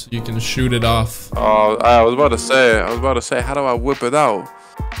Cosmodrome so you can shoot it off. Oh, I was about to say, how do I whip it out?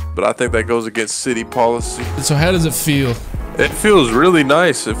 but I think that goes against city policy. So how does it feel? It feels really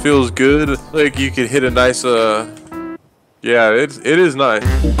nice. It feels good. Like you could hit a nice, yeah, it is nice.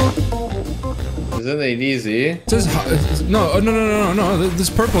 Isn't it easy? It says, no, this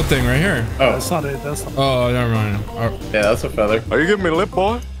purple thing right here. Oh. That's not it. That's not. Oh, never mind. Yeah, that's a feather. Are you giving me a lip,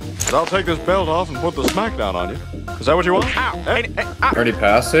 boy? And I'll take this belt off and put the smackdown on you. Is that what you want? Ow! Hey, Already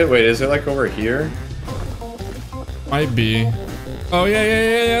passed it? Wait, is it like over here? Might be. Oh,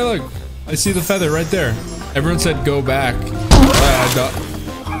 yeah, look. I see the feather right there. Everyone said go back.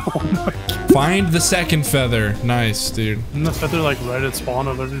 Oh my God. Find the second feather. Nice, dude. Isn't the feather like right at spawn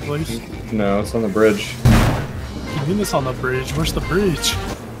of every place? No, it's on the bridge. I mean, it's on the bridge. Where's the bridge?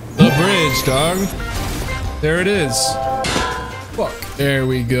 The bridge, dog. There it is. Fuck. There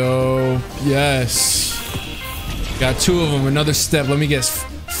we go. Yes. Got 2 of them. Another step. Let me guess.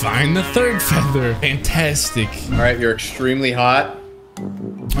 Find the third feather. Fantastic. All right, you're extremely hot.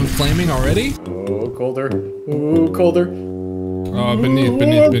 I'm flaming already? Oh, colder. Oh, colder. Oh, beneath.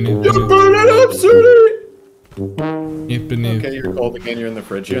 You're burning up, Sudi! Beneath. Okay, you're cold again. You're in the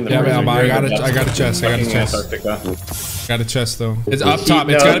fridge. You're in the fridge. fridge. I got a chest. Antarctica. Got a chest though. It's up top.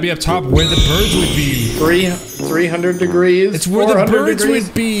 It's got to be up top where the birds would be. 300 degrees. It's where the birds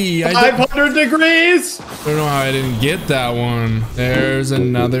would be. 500 degrees. I don't know how I didn't get that one. There's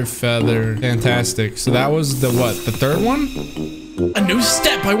another feather. Fantastic. So that was the what? The third one? A new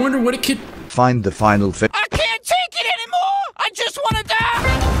step. I wonder what it could. Find the final feather. I can't take it anymore! I just want to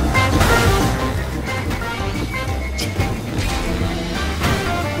die!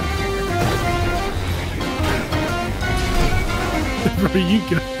 Bro, you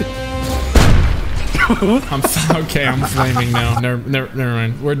good? Okay, I'm flaming now. Never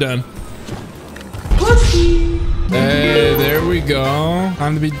mind. We're done. Hey, there we go.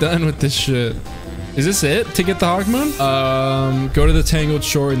 Time to be done with this shit. Is this it to get the Hawkmoon? Go to the Tangled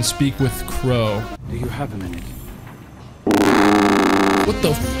Shore and speak with Crow. Do you have a minute? What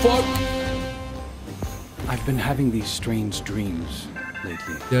the fuck? I've been having these strange dreams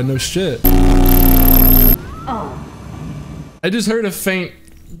lately. Yeah, no shit. Oh. I just heard a faint.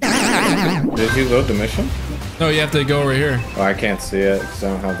 Did you load the mission? No, you have to go over here. Oh, I can't see it because I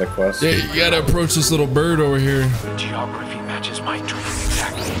don't have the quest. Yeah, you gotta approach this little bird over here. The geography matches my dream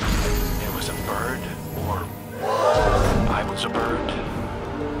exactly. It was a bird, or I was a bird.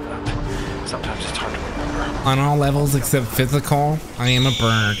 Sometimes it's hard to remember. On all levels except physical, I am a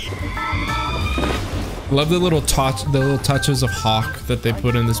bird. Love the little touches of Hawk that they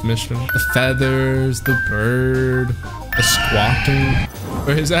put in this mission. The feathers, the bird, the squawking.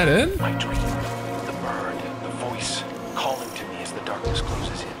 Wait, is that it? My dream, the bird, the voice calling to me as the darkness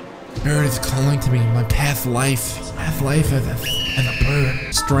closes in. Bird is calling to me, my path life as a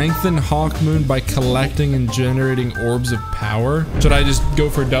bird. Strengthen Hawkmoon by collecting and generating orbs of power. Should I just go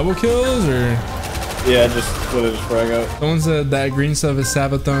for double kills or? Yeah, just let it frag out. Someone said that green stuff is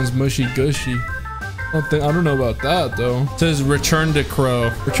Sabathon's mushy gushy. I don't know about that though. It says return to Crow.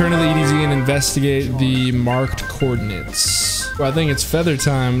 Return to the EDZ and investigate the marked coordinates. Well, I think it's feather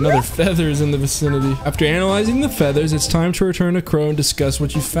time. Another feather is in the vicinity. After analyzing the feathers, it's time to return to Crow and discuss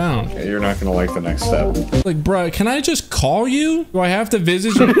what you found. Yeah, you're not gonna like the next step. Like, bruh, can I just call you? Do I have to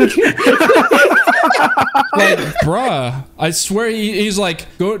visit you? Like, bruh, I swear he's like,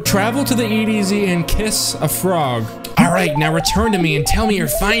 go travel to the EDZ and kiss a frog. All right, now return to me and tell me your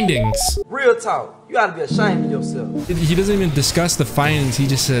findings. Real talk. You gotta be ashamed of yourself. He doesn't even discuss the findings. He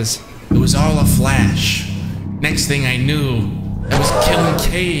just says, it was all a flash. Next thing I knew, I was killing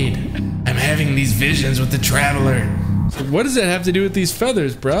Cade. I'm having these visions with the Traveler. So what does that have to do with these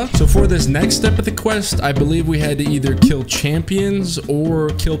feathers, bruh? So for this next step of the quest, I believe we had to either kill champions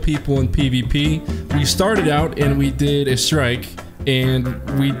or kill people in PvP. We started out and we did a strike and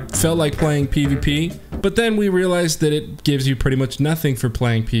we felt like playing PvP, but then we realized that it gives you pretty much nothing for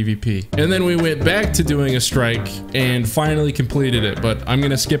playing PvP. And then we went back to doing a strike and finally completed it, but I'm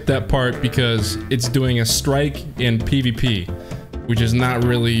gonna skip that part because it's doing a strike and PvP, which is not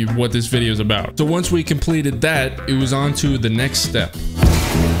really what this video is about. So once we completed that, it was on to the next step.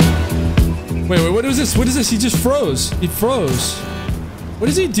 Wait, what is this? What is this? He just froze. He froze. What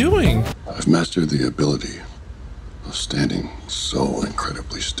is he doing? I've mastered the ability of standing so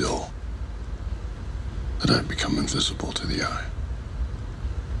incredibly still that I've become invisible to the eye.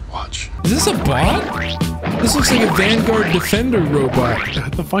 Watch. Is this a bot? This looks like a Vanguard Defender robot.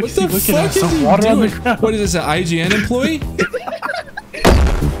 What the fuck What the fuck is he doing? What is this, an IGN employee?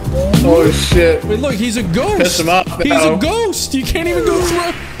 Oh shit. Wait, look, he's a ghost. Piss him off He's now. a ghost. You can't even go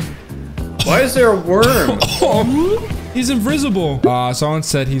through. Why is there a worm? He's invisible. Someone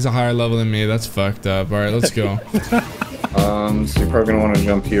said he's a higher level than me. That's fucked up. All right, let's go. So you're probably gonna want to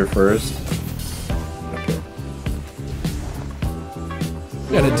jump here first. Okay.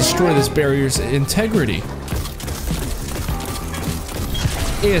 We gotta destroy this barrier's integrity.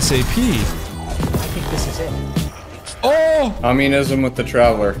 ASAP. I think this is it. Oh! Communism with the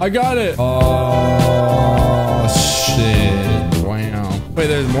Traveler. I got it. Oh shit! Wow. Wait,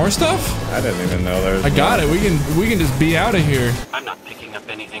 there's more stuff? I didn't even know there was. I got it. We can just be out of here. I'm not picking up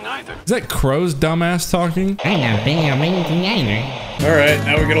anything either. Is that Crow's dumbass talking? All right,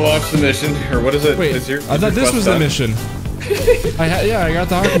 now we gotta launch the mission, or what is it? Wait, I thought this was the mission. Yeah, I got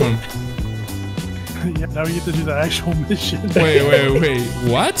the Hawkmoon. Yeah, now we get to do the actual mission. Wait.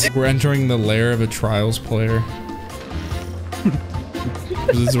 What? We're entering the lair of a Trials player.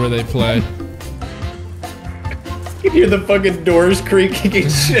 This is where they play. You can hear the fucking doors creaking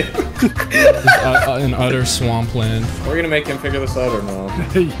and shit. An utter swampland. We're gonna make him figure this out or no?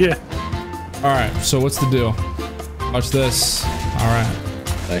 Yeah. Alright, so what's the deal? Watch this. Alright.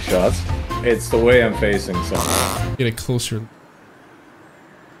 Nice shots. It's the way I'm facing, so. Get it closer.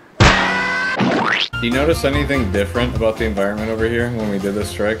 Do you notice anything different about the environment over here when we did this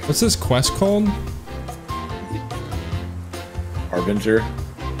strike? What's this quest called? Harbinger.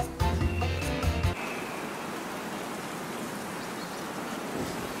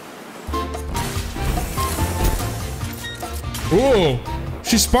 Ooh,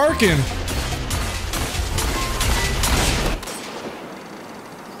 she's sparking.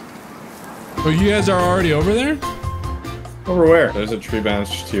 Oh, you guys are already over there? Over where? There's a tree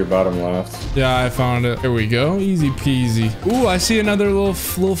bench to your bottom left. Yeah, I found it. There we go. Easy peasy. Ooh, I see another little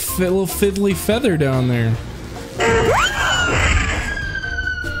fiddly feather down there.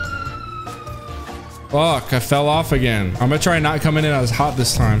 Fuck, I fell off again. I'm gonna try not coming in as hot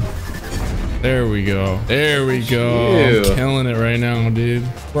this time. There we go. There we go. Ew. I'm killing it right now, dude.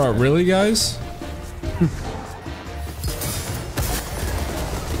 Bro, really, guys?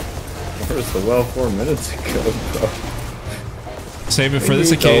 Where's the well 4 minutes ago, bro? Save it for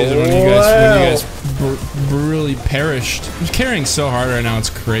this occasion when you guys brutally perished. I'm carrying so hard right now, it's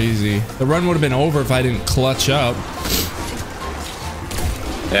crazy. The run would have been over if I didn't clutch up.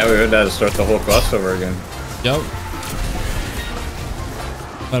 Yeah, we would have to start the whole quest over again. Yep.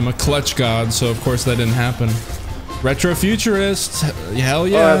 I'm a clutch god, so of course that didn't happen. Retrofuturist, hell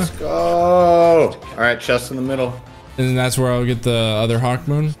yeah. Let's go. All right, chest in the middle. And that's where I'll get the other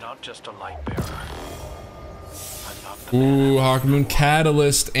Hawkmoon. Not just a light bearer. Ooh, Hawkmoon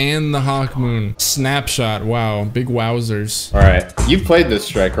Catalyst and the Hawkmoon. Snapshot, wow, big wowzers. All right, you've played this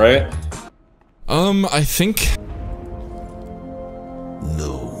strike, right? I think.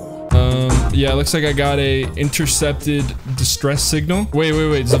 No. Yeah, it looks like I got a intercepted distress signal. Wait.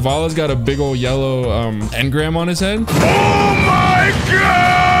 Zavala's got a big old yellow engram on his head. Oh my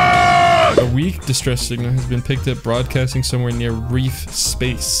god! A weak distress signal has been picked up broadcasting somewhere near Reef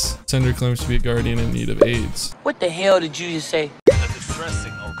Space. Sender claims to be a guardian in need of aids. What the hell did you just say?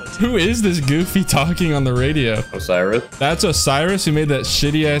 Who is this goofy talking on the radio? Osiris. That's Osiris who made that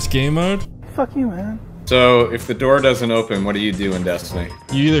shitty ass game mode? Fuck you, man. So, if the door doesn't open, what do you do in Destiny?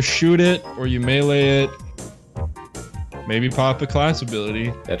 You either shoot it or you melee it. Maybe pop a class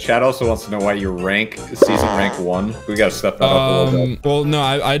ability. Yeah, chat also wants to know why your season rank 1. We gotta step that up a little bit. Well, no,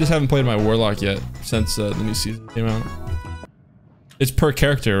 I just haven't played my Warlock yet since the new season came out. It's per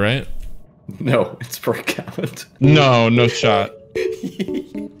character, right? No, it's per account. No shot.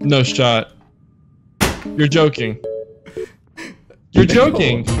 No shot. You're joking. You're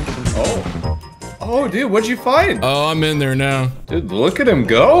joking. Oh, dude, what'd you find? Oh, I'm in there now. Dude, look at him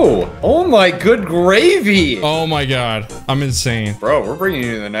go. Oh my good gravy. Oh my god. I'm insane. Bro, we're bringing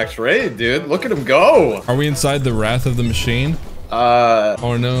you to the next raid, dude. Look at him go. Are we inside the Wrath of the Machine?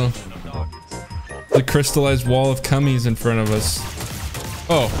 Oh no. The crystallized wall of cummies in front of us.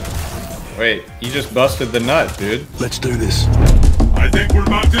 Oh. Wait, you just busted the nut, dude. Let's do this. I think we're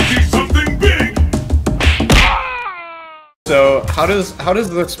about to see something big. So, how does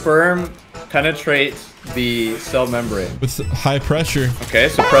the sperm penetrate the cell membrane? With high pressure. Okay,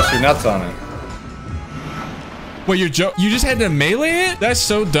 so press your nuts on it. Wait, you just had to melee it? That's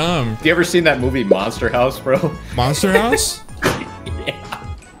so dumb. You ever seen that movie Monster House, bro? Monster House? Yeah.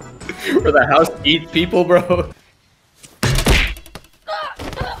 Where the house eats people, bro.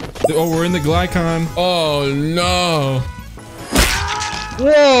 Oh, we're in the Glycon. Oh no.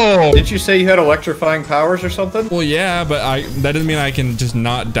 Whoa! Didn't you say you had electrifying powers or something? Well, yeah, but that doesn't mean I can just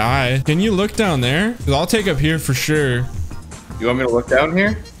not die. Can you look down there? 'Cause I'll take up here for sure. You want me to look down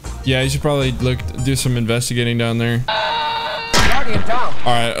here? Yeah, you should probably do some investigating down there.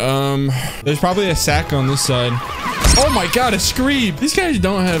 Alright, there's probably a sack on this side. Oh my god, a scream! These guys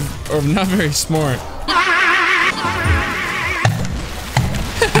are not very smart.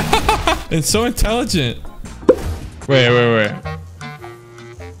 It's so intelligent. Wait.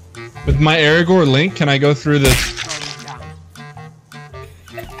 With my Aragorn link, can I go through this?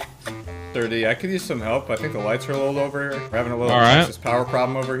 30. I could use some help. I think the lights are a little over here. We're having a little Alright. power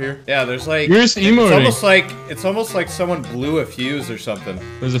problem over here. Yeah, there's like... You're just emoting. It's almost like someone blew a fuse or something.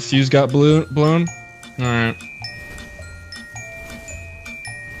 There's a fuse got blown? Alright.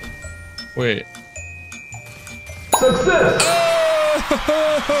 Wait. Success!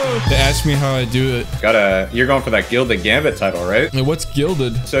 They asked me how I do it. You're going for that Gilded Gambit title, right? Wait, what's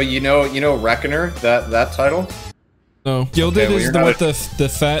Gilded? So you know Reckoner, that title? No. Gilded Okay, well, is what the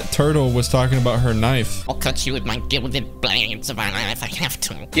fat turtle was talking about her knife. I'll cut you with my gilded blades if I have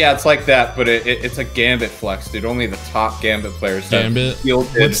to. Yeah, it's like that, but it's a Gambit flex, dude. Only the top Gambit players have Gambit?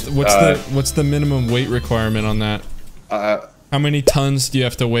 Gilded, What's the minimum weight requirement on that? How many tons do you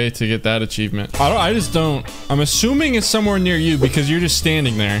have to weigh to get that achievement? I just don't. I'm assuming it's somewhere near you because you're just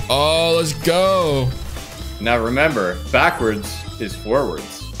standing there. Oh, let's go. Now remember, backwards is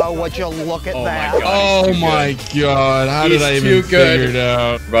forwards. Oh, would you look at that? My God, oh my God. How did I even figure it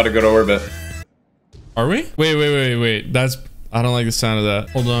out? We're about to go to orbit. Are we? Wait. I don't like the sound of that.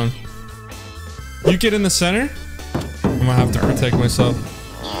 Hold on. You get in the center? I'm gonna have to protect myself.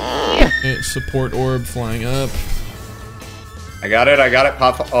 Okay, support orb flying up. I got it.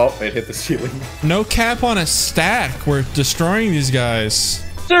 Pop. Oh, it hit the ceiling. No cap on a stack. We're destroying these guys.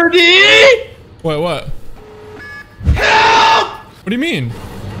 30! Wait, what? Help! What do you mean?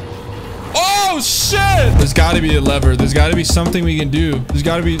 Oh, shit! There's got to be a lever. There's got to be something we can do. There's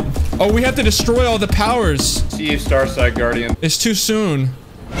got to be... Oh, we have to destroy all the powers. See you, Starside Guardian. It's too soon.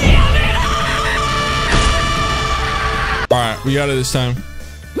 Alright, we got it this time.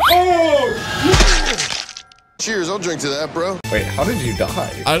 Oh! Cheers, I'll drink to that, bro. Wait, how did you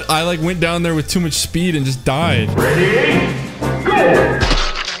die? I like went down there with too much speed and just died. Ready?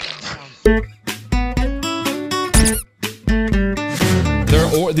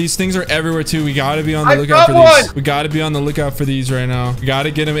 Go! These things are everywhere too. We gotta be on the lookout for these. We gotta be on the lookout for these right now. We gotta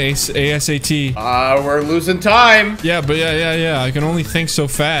get them ASAP. We're losing time. Yeah, but yeah. I can only think so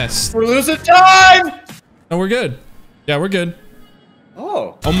fast. We're losing time. No, we're good. Yeah, we're good.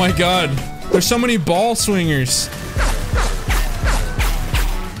 Oh. Oh my God. There's so many ball swingers.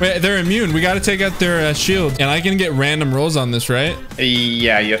 Wait, they're immune. We gotta take out their shield. And I can get random rolls on this, right?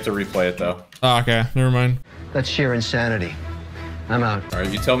 Yeah, you have to replay it though. Oh, okay, never mind. That's sheer insanity. I'm out. All right,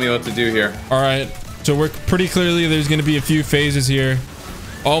 you tell me what to do here. All right, so we're pretty clearly there's gonna be a few phases here.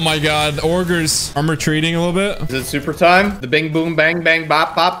 Oh my God, Orgers. I'm retreating a little bit. Is it super time? The bing, boom, bang, bang,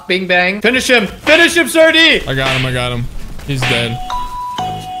 bop, bop, bing, bang. Finish him, Serdi! I got him. He's dead.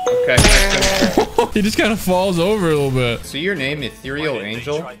 Okay. He just kind of falls over a little bit. So your name, Ethereal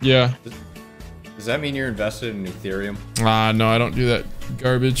Angel? Yeah. Does that mean you're invested in Ethereum? No, I don't do that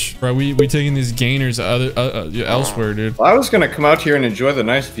garbage. Bro, we taking these gainers elsewhere, dude. Well, I was gonna come out here and enjoy the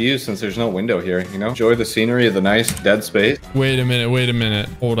nice view since there's no window here, you know? Enjoy the scenery of the nice dead space. Wait a minute.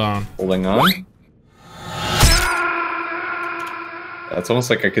 Hold on. Holding on? It's almost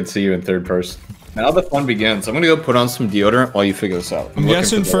like I could see you in third person. Now the fun begins. I'm gonna go put on some deodorant while you figure this out. I'm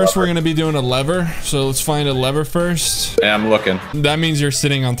guessing first we're gonna be doing a lever. So let's find a lever first. Yeah, I'm looking. That means you're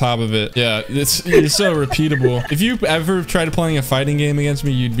sitting on top of it. Yeah, it's so repeatable. If you ever tried playing a fighting game against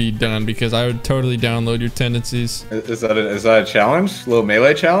me, you'd be done because I would totally download your tendencies. Is that a challenge? A little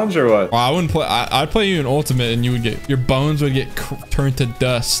melee challenge or what? Well, I wouldn't play. I'd play you in ultimate, and you would your bones would get turned to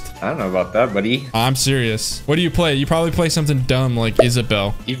dust. I don't know about that, buddy. I'm serious. What do you play? You probably play something dumb like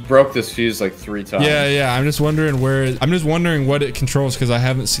Isabel. You've broke this fuse like 3 times. Yeah. I'm just wondering what it controls because I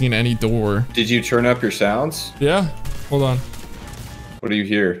haven't seen any door. Did you turn up your sounds? Yeah. Hold on. What do you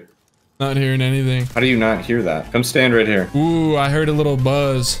hear? Not hearing anything. How do you not hear that? Come stand right here. Ooh, I heard a little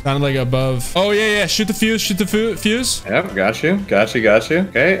buzz. Sounded like above. Oh, yeah. Shoot the fuse. Fuse. Yep, got you.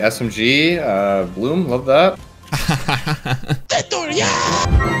 Okay, SMG, Bloom, love that.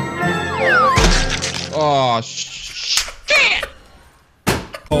 Oh, shit.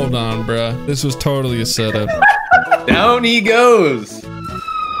 Hold on, bruh. This was totally a setup. Down he goes.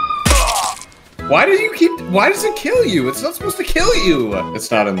 Why does it kill you? It's not supposed to kill you. It's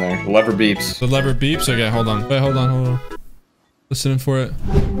not in there. The lever beeps. The lever beeps? Okay, hold on. Wait, hold on. Listening for it.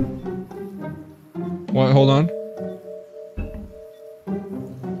 What? Hold on.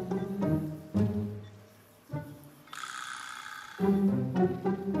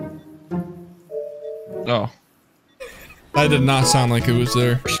 Oh. That did not sound like it was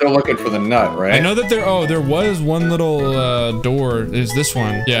there. We're still looking for the nut, right? I know that there was one little door. Is this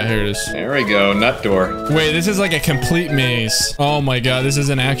one? Yeah, here it is. There we go, nut door. Wait, this is like a complete maze. Oh my god, this is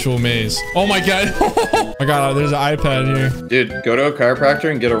an actual maze. Oh my god. I got there's an iPad here. Dude, go to a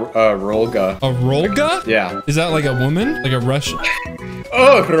chiropractor and get a Rolga. A Rolga? Yeah. Is that like a woman? Like a Russian?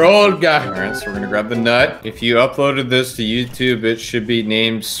 Oh, Rolga. All right, so we're gonna grab the nut. If you uploaded this to YouTube, it should be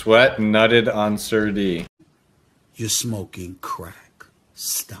named Sweat Nutted on Sir D. You're smoking crack.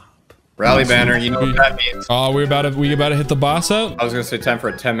 Stop. Rally banner, you know what that means. Oh, we about to hit the boss up? I was gonna say time for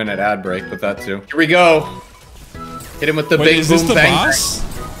a 10-minute ad break, but that too. Here we go. Hit him with the big is boom this the bang. boss?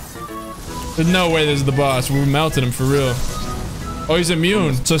 There's no way this is the boss. We melted him for real. Oh, he's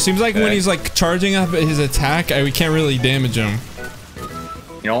immune. So it seems like when he's like charging up his attack, we can't really damage him.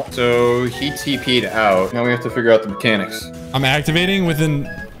 You know, so he TP'd out. Now we have to figure out the mechanics. I'm activating within.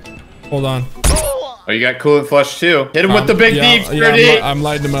 Hold on. Oh, you got coolant flush too. Hit him with the big deep, I'm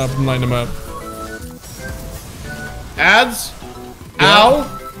lighting him up. I'm lighting him up. Ads.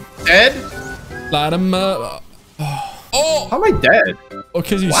 Ow. Dead. Light him up. Oh, how am I dead? Oh,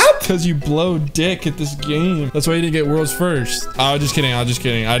 cause you blow dick at this game. That's why you didn't get worlds first. Oh, just kidding. I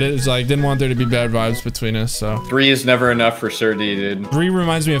didn't want there to be bad vibes between us. So 3 is never enough for Sir D, dude. 3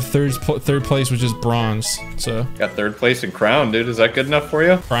 reminds me of third place, which is bronze. So got 3rd place in crown, dude. Is that good enough for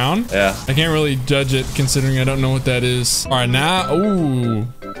you? Crown? Yeah. I can't really judge it considering I don't know what that is. All right, now. Ooh.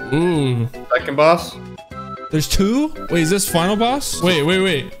 Second boss. There's 2? Wait, is this final boss?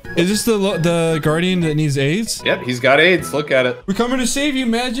 Wait. Is this the guardian that needs AIDS? Yep, he's got AIDS. Look at it. We're coming to save you,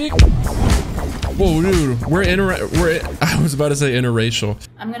 Magic. Whoa, dude. I was about to say interracial.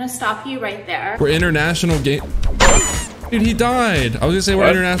 I'm gonna stop you right there. We're international game. Dude, he died. I was gonna say we're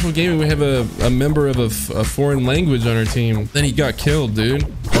international gaming. We have a member of a foreign language on our team. Then he got killed, dude.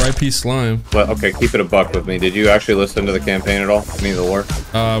 R.I.P. Slime. But okay, keep it a buck with me. Did you actually listen to the campaign at all? I mean, the lore?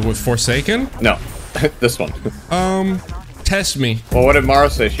 With Forsaken? No. This one. Test me. Well, what did Mara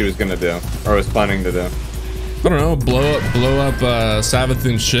say she was gonna do, or was planning to do? I don't know. Blow up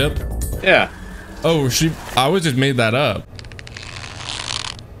Savathun's ship. Yeah. Oh, I was just made that up.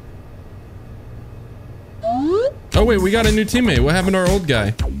 Oh wait, we got a new teammate. What happened to our old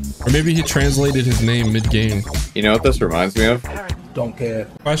guy? Or maybe he translated his name mid-game. You know what this reminds me of? Don't care.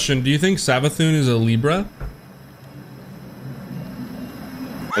 Question: do you think Savathun is a Libra?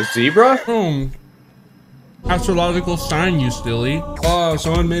 A zebra? Astrological sign, you silly. Oh,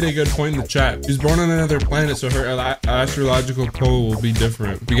 someone made a good point in the chat. She's born on another planet, so her astrological pole will be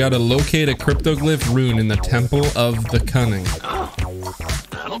different. We gotta locate a cryptoglyph rune in the Temple of the Cunning. Oh,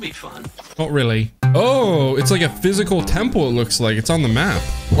 that'll be fun. Not really. Oh, it's like a physical temple, it looks like. It's on the map.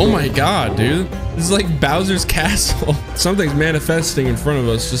 Oh my god, dude. This is like Bowser's castle. Something's manifesting in front of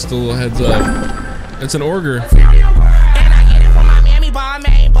us. Just a little heads up. It's an ogre.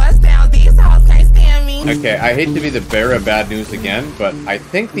 Okay, I hate to be the bearer of bad news again, but I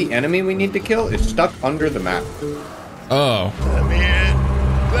think the enemy we need to kill is stuck under the map. Oh. Let me in.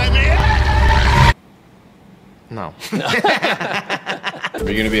 Let me in. No. Are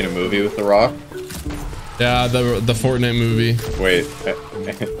you gonna be in a movie with The Rock? Yeah, the Fortnite movie. Wait,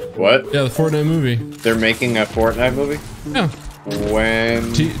 what? Yeah, the Fortnite movie. They're making a Fortnite movie? Yeah.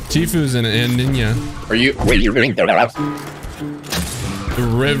 When? Tifu's in it, and Ninya. Are you? Wait, you're doing that? The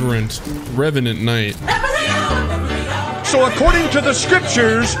Revenant Knight. So according to the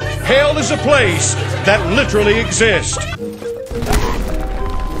scriptures, hell is a place that literally exists.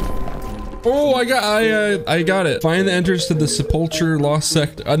 Oh, I got it. Find the entrance to the Sepulture Lost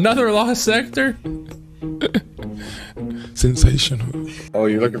Sector. Another Lost Sector? Sensational. Oh,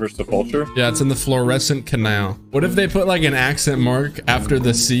 you're looking for Sepulture? Yeah, it's in the Fluorescent Canal. What if they put like an accent mark after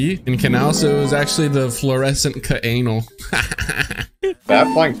the C in canal, so it was actually the Fluorescent Canal?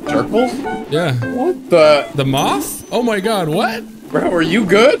 Bat flying circles? Yeah. What the moth? Oh my god, what? Bro, are you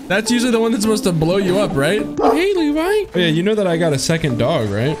good? That's usually the one that's supposed to blow you up, right? Oh, hey, Levi. Oh, yeah, you know that I got a second dog,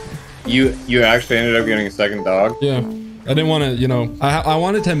 right? You actually ended up getting a second dog? Yeah. I didn't want to, you know, I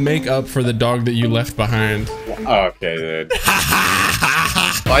wanted to make up for the dog that you left behind. Okay, dude.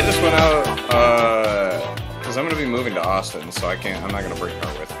 Well, I just went out, because I'm going to be moving to Austin, so I'm not going to bring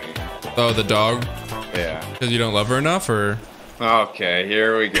her with me. Oh, the dog? Yeah. Because you don't love her enough, or? Okay,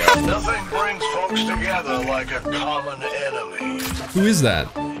 here we go. Nothing brings folks together like a common enemy. Who is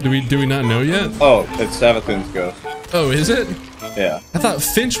that? Do we not know yet? Oh, it's Savathun's ghost. Oh, is it? Yeah. I thought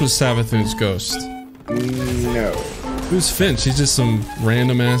Finch was Savathun's ghost. No. Who's Finch? He's just some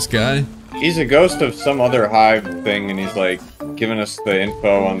random ass guy. He's a ghost of some other hive thing, and he's like giving us the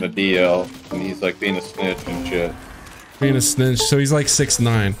info on the DL, and he's like being a snitch and shit. Being a snitch, so he's like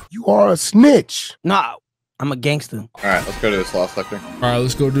 6'9". You are a snitch. Nah, I'm a gangster. All right, let's go to this lost sector. All right,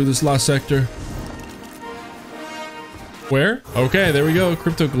 let's go do this lost sector. Where? Okay, there we go.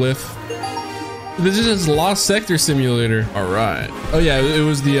 Cryptoglyph. This is just Lost Sector Simulator. All right. Oh yeah, it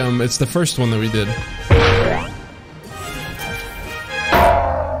was the it's the first one that we did.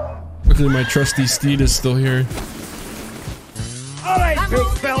 Luckily, my trusty steed is still here. All right, big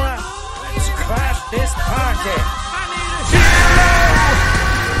fella, let's crash this party.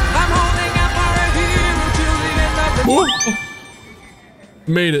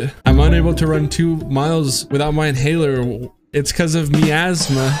 Made it. I'm unable to run 2 miles without my inhaler. It's because of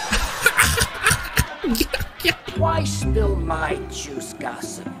miasma. Why spill my juice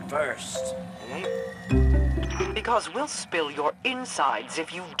gossip first? Because we'll spill your insides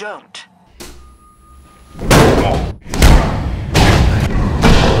if you don't.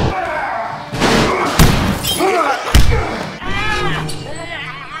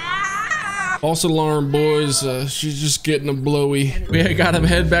 False alarm, boys. She's just getting a blowy. We gotta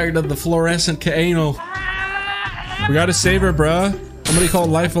head back to the fluorescent canal. We gotta save her, bruh. Somebody call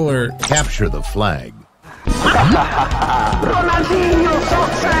life alert. Capture the flag.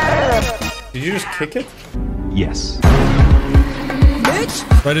 Did you just kick it? Yes.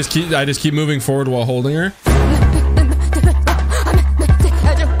 I just keep moving forward while holding her.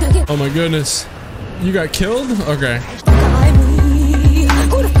 Oh my goodness. You got killed? Okay.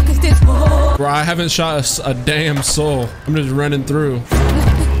 Bro, I haven't shot a damn soul. I'm just running through.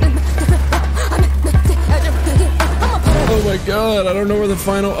 Oh my god, I don't know where the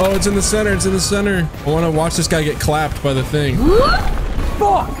final... Oh, it's in the center, it's in the center. I want to watch this guy get clapped by the thing.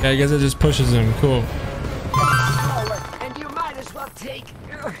 Fuck! Yeah, I guess it just pushes him. Cool. And you might as well take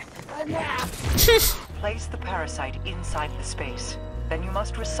a nap. Place the parasite inside the space. Then you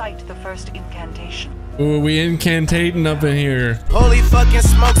must recite the first incantation. Ooh, we incantating up in here. Holy fucking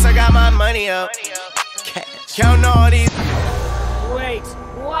smokes, I got my money up. Count all these. Wait,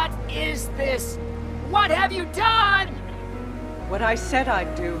 what is this? What have you done? What I said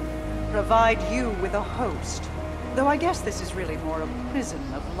I'd do. Provide you with a host. Though I guess this is really more a prison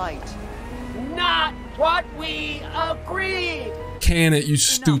of light. Not what we agreed. Can it, you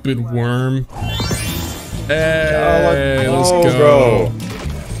stupid worm. Hey, let's go. Bro.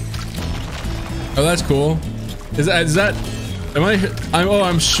 Oh, that's cool. Is that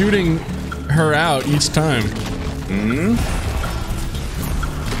I'm shooting her out each time. Hmm?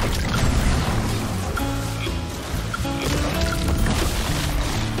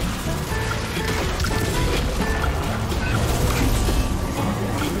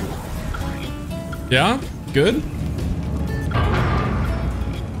 Yeah? Good?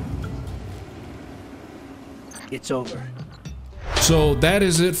 It's over. So that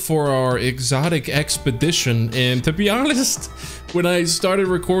is it for our exotic expedition, and to be honest, when I started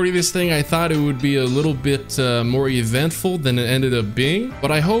recording this thing, I thought it would be a little bit more eventful than it ended up being,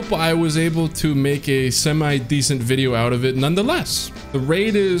 but I hope I was able to make a semi-decent video out of it nonetheless. The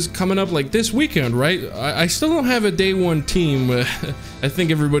raid is coming up like this weekend, right? I still don't have a day one team. I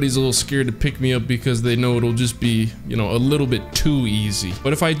think everybody's a little scared to pick me up because they know it'll just be, you know, a little bit too easy.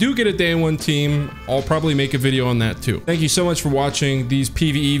 But if I do get a day one team, I'll probably make a video on that too. Thank you so much for watching. These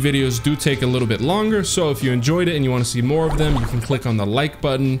PvE videos do take a little bit longer, so if you enjoyed it and you want to see more of them, you can click on the like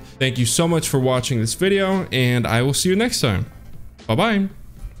button. Thank you so much for watching this video, and I will see you next time. Bye-bye.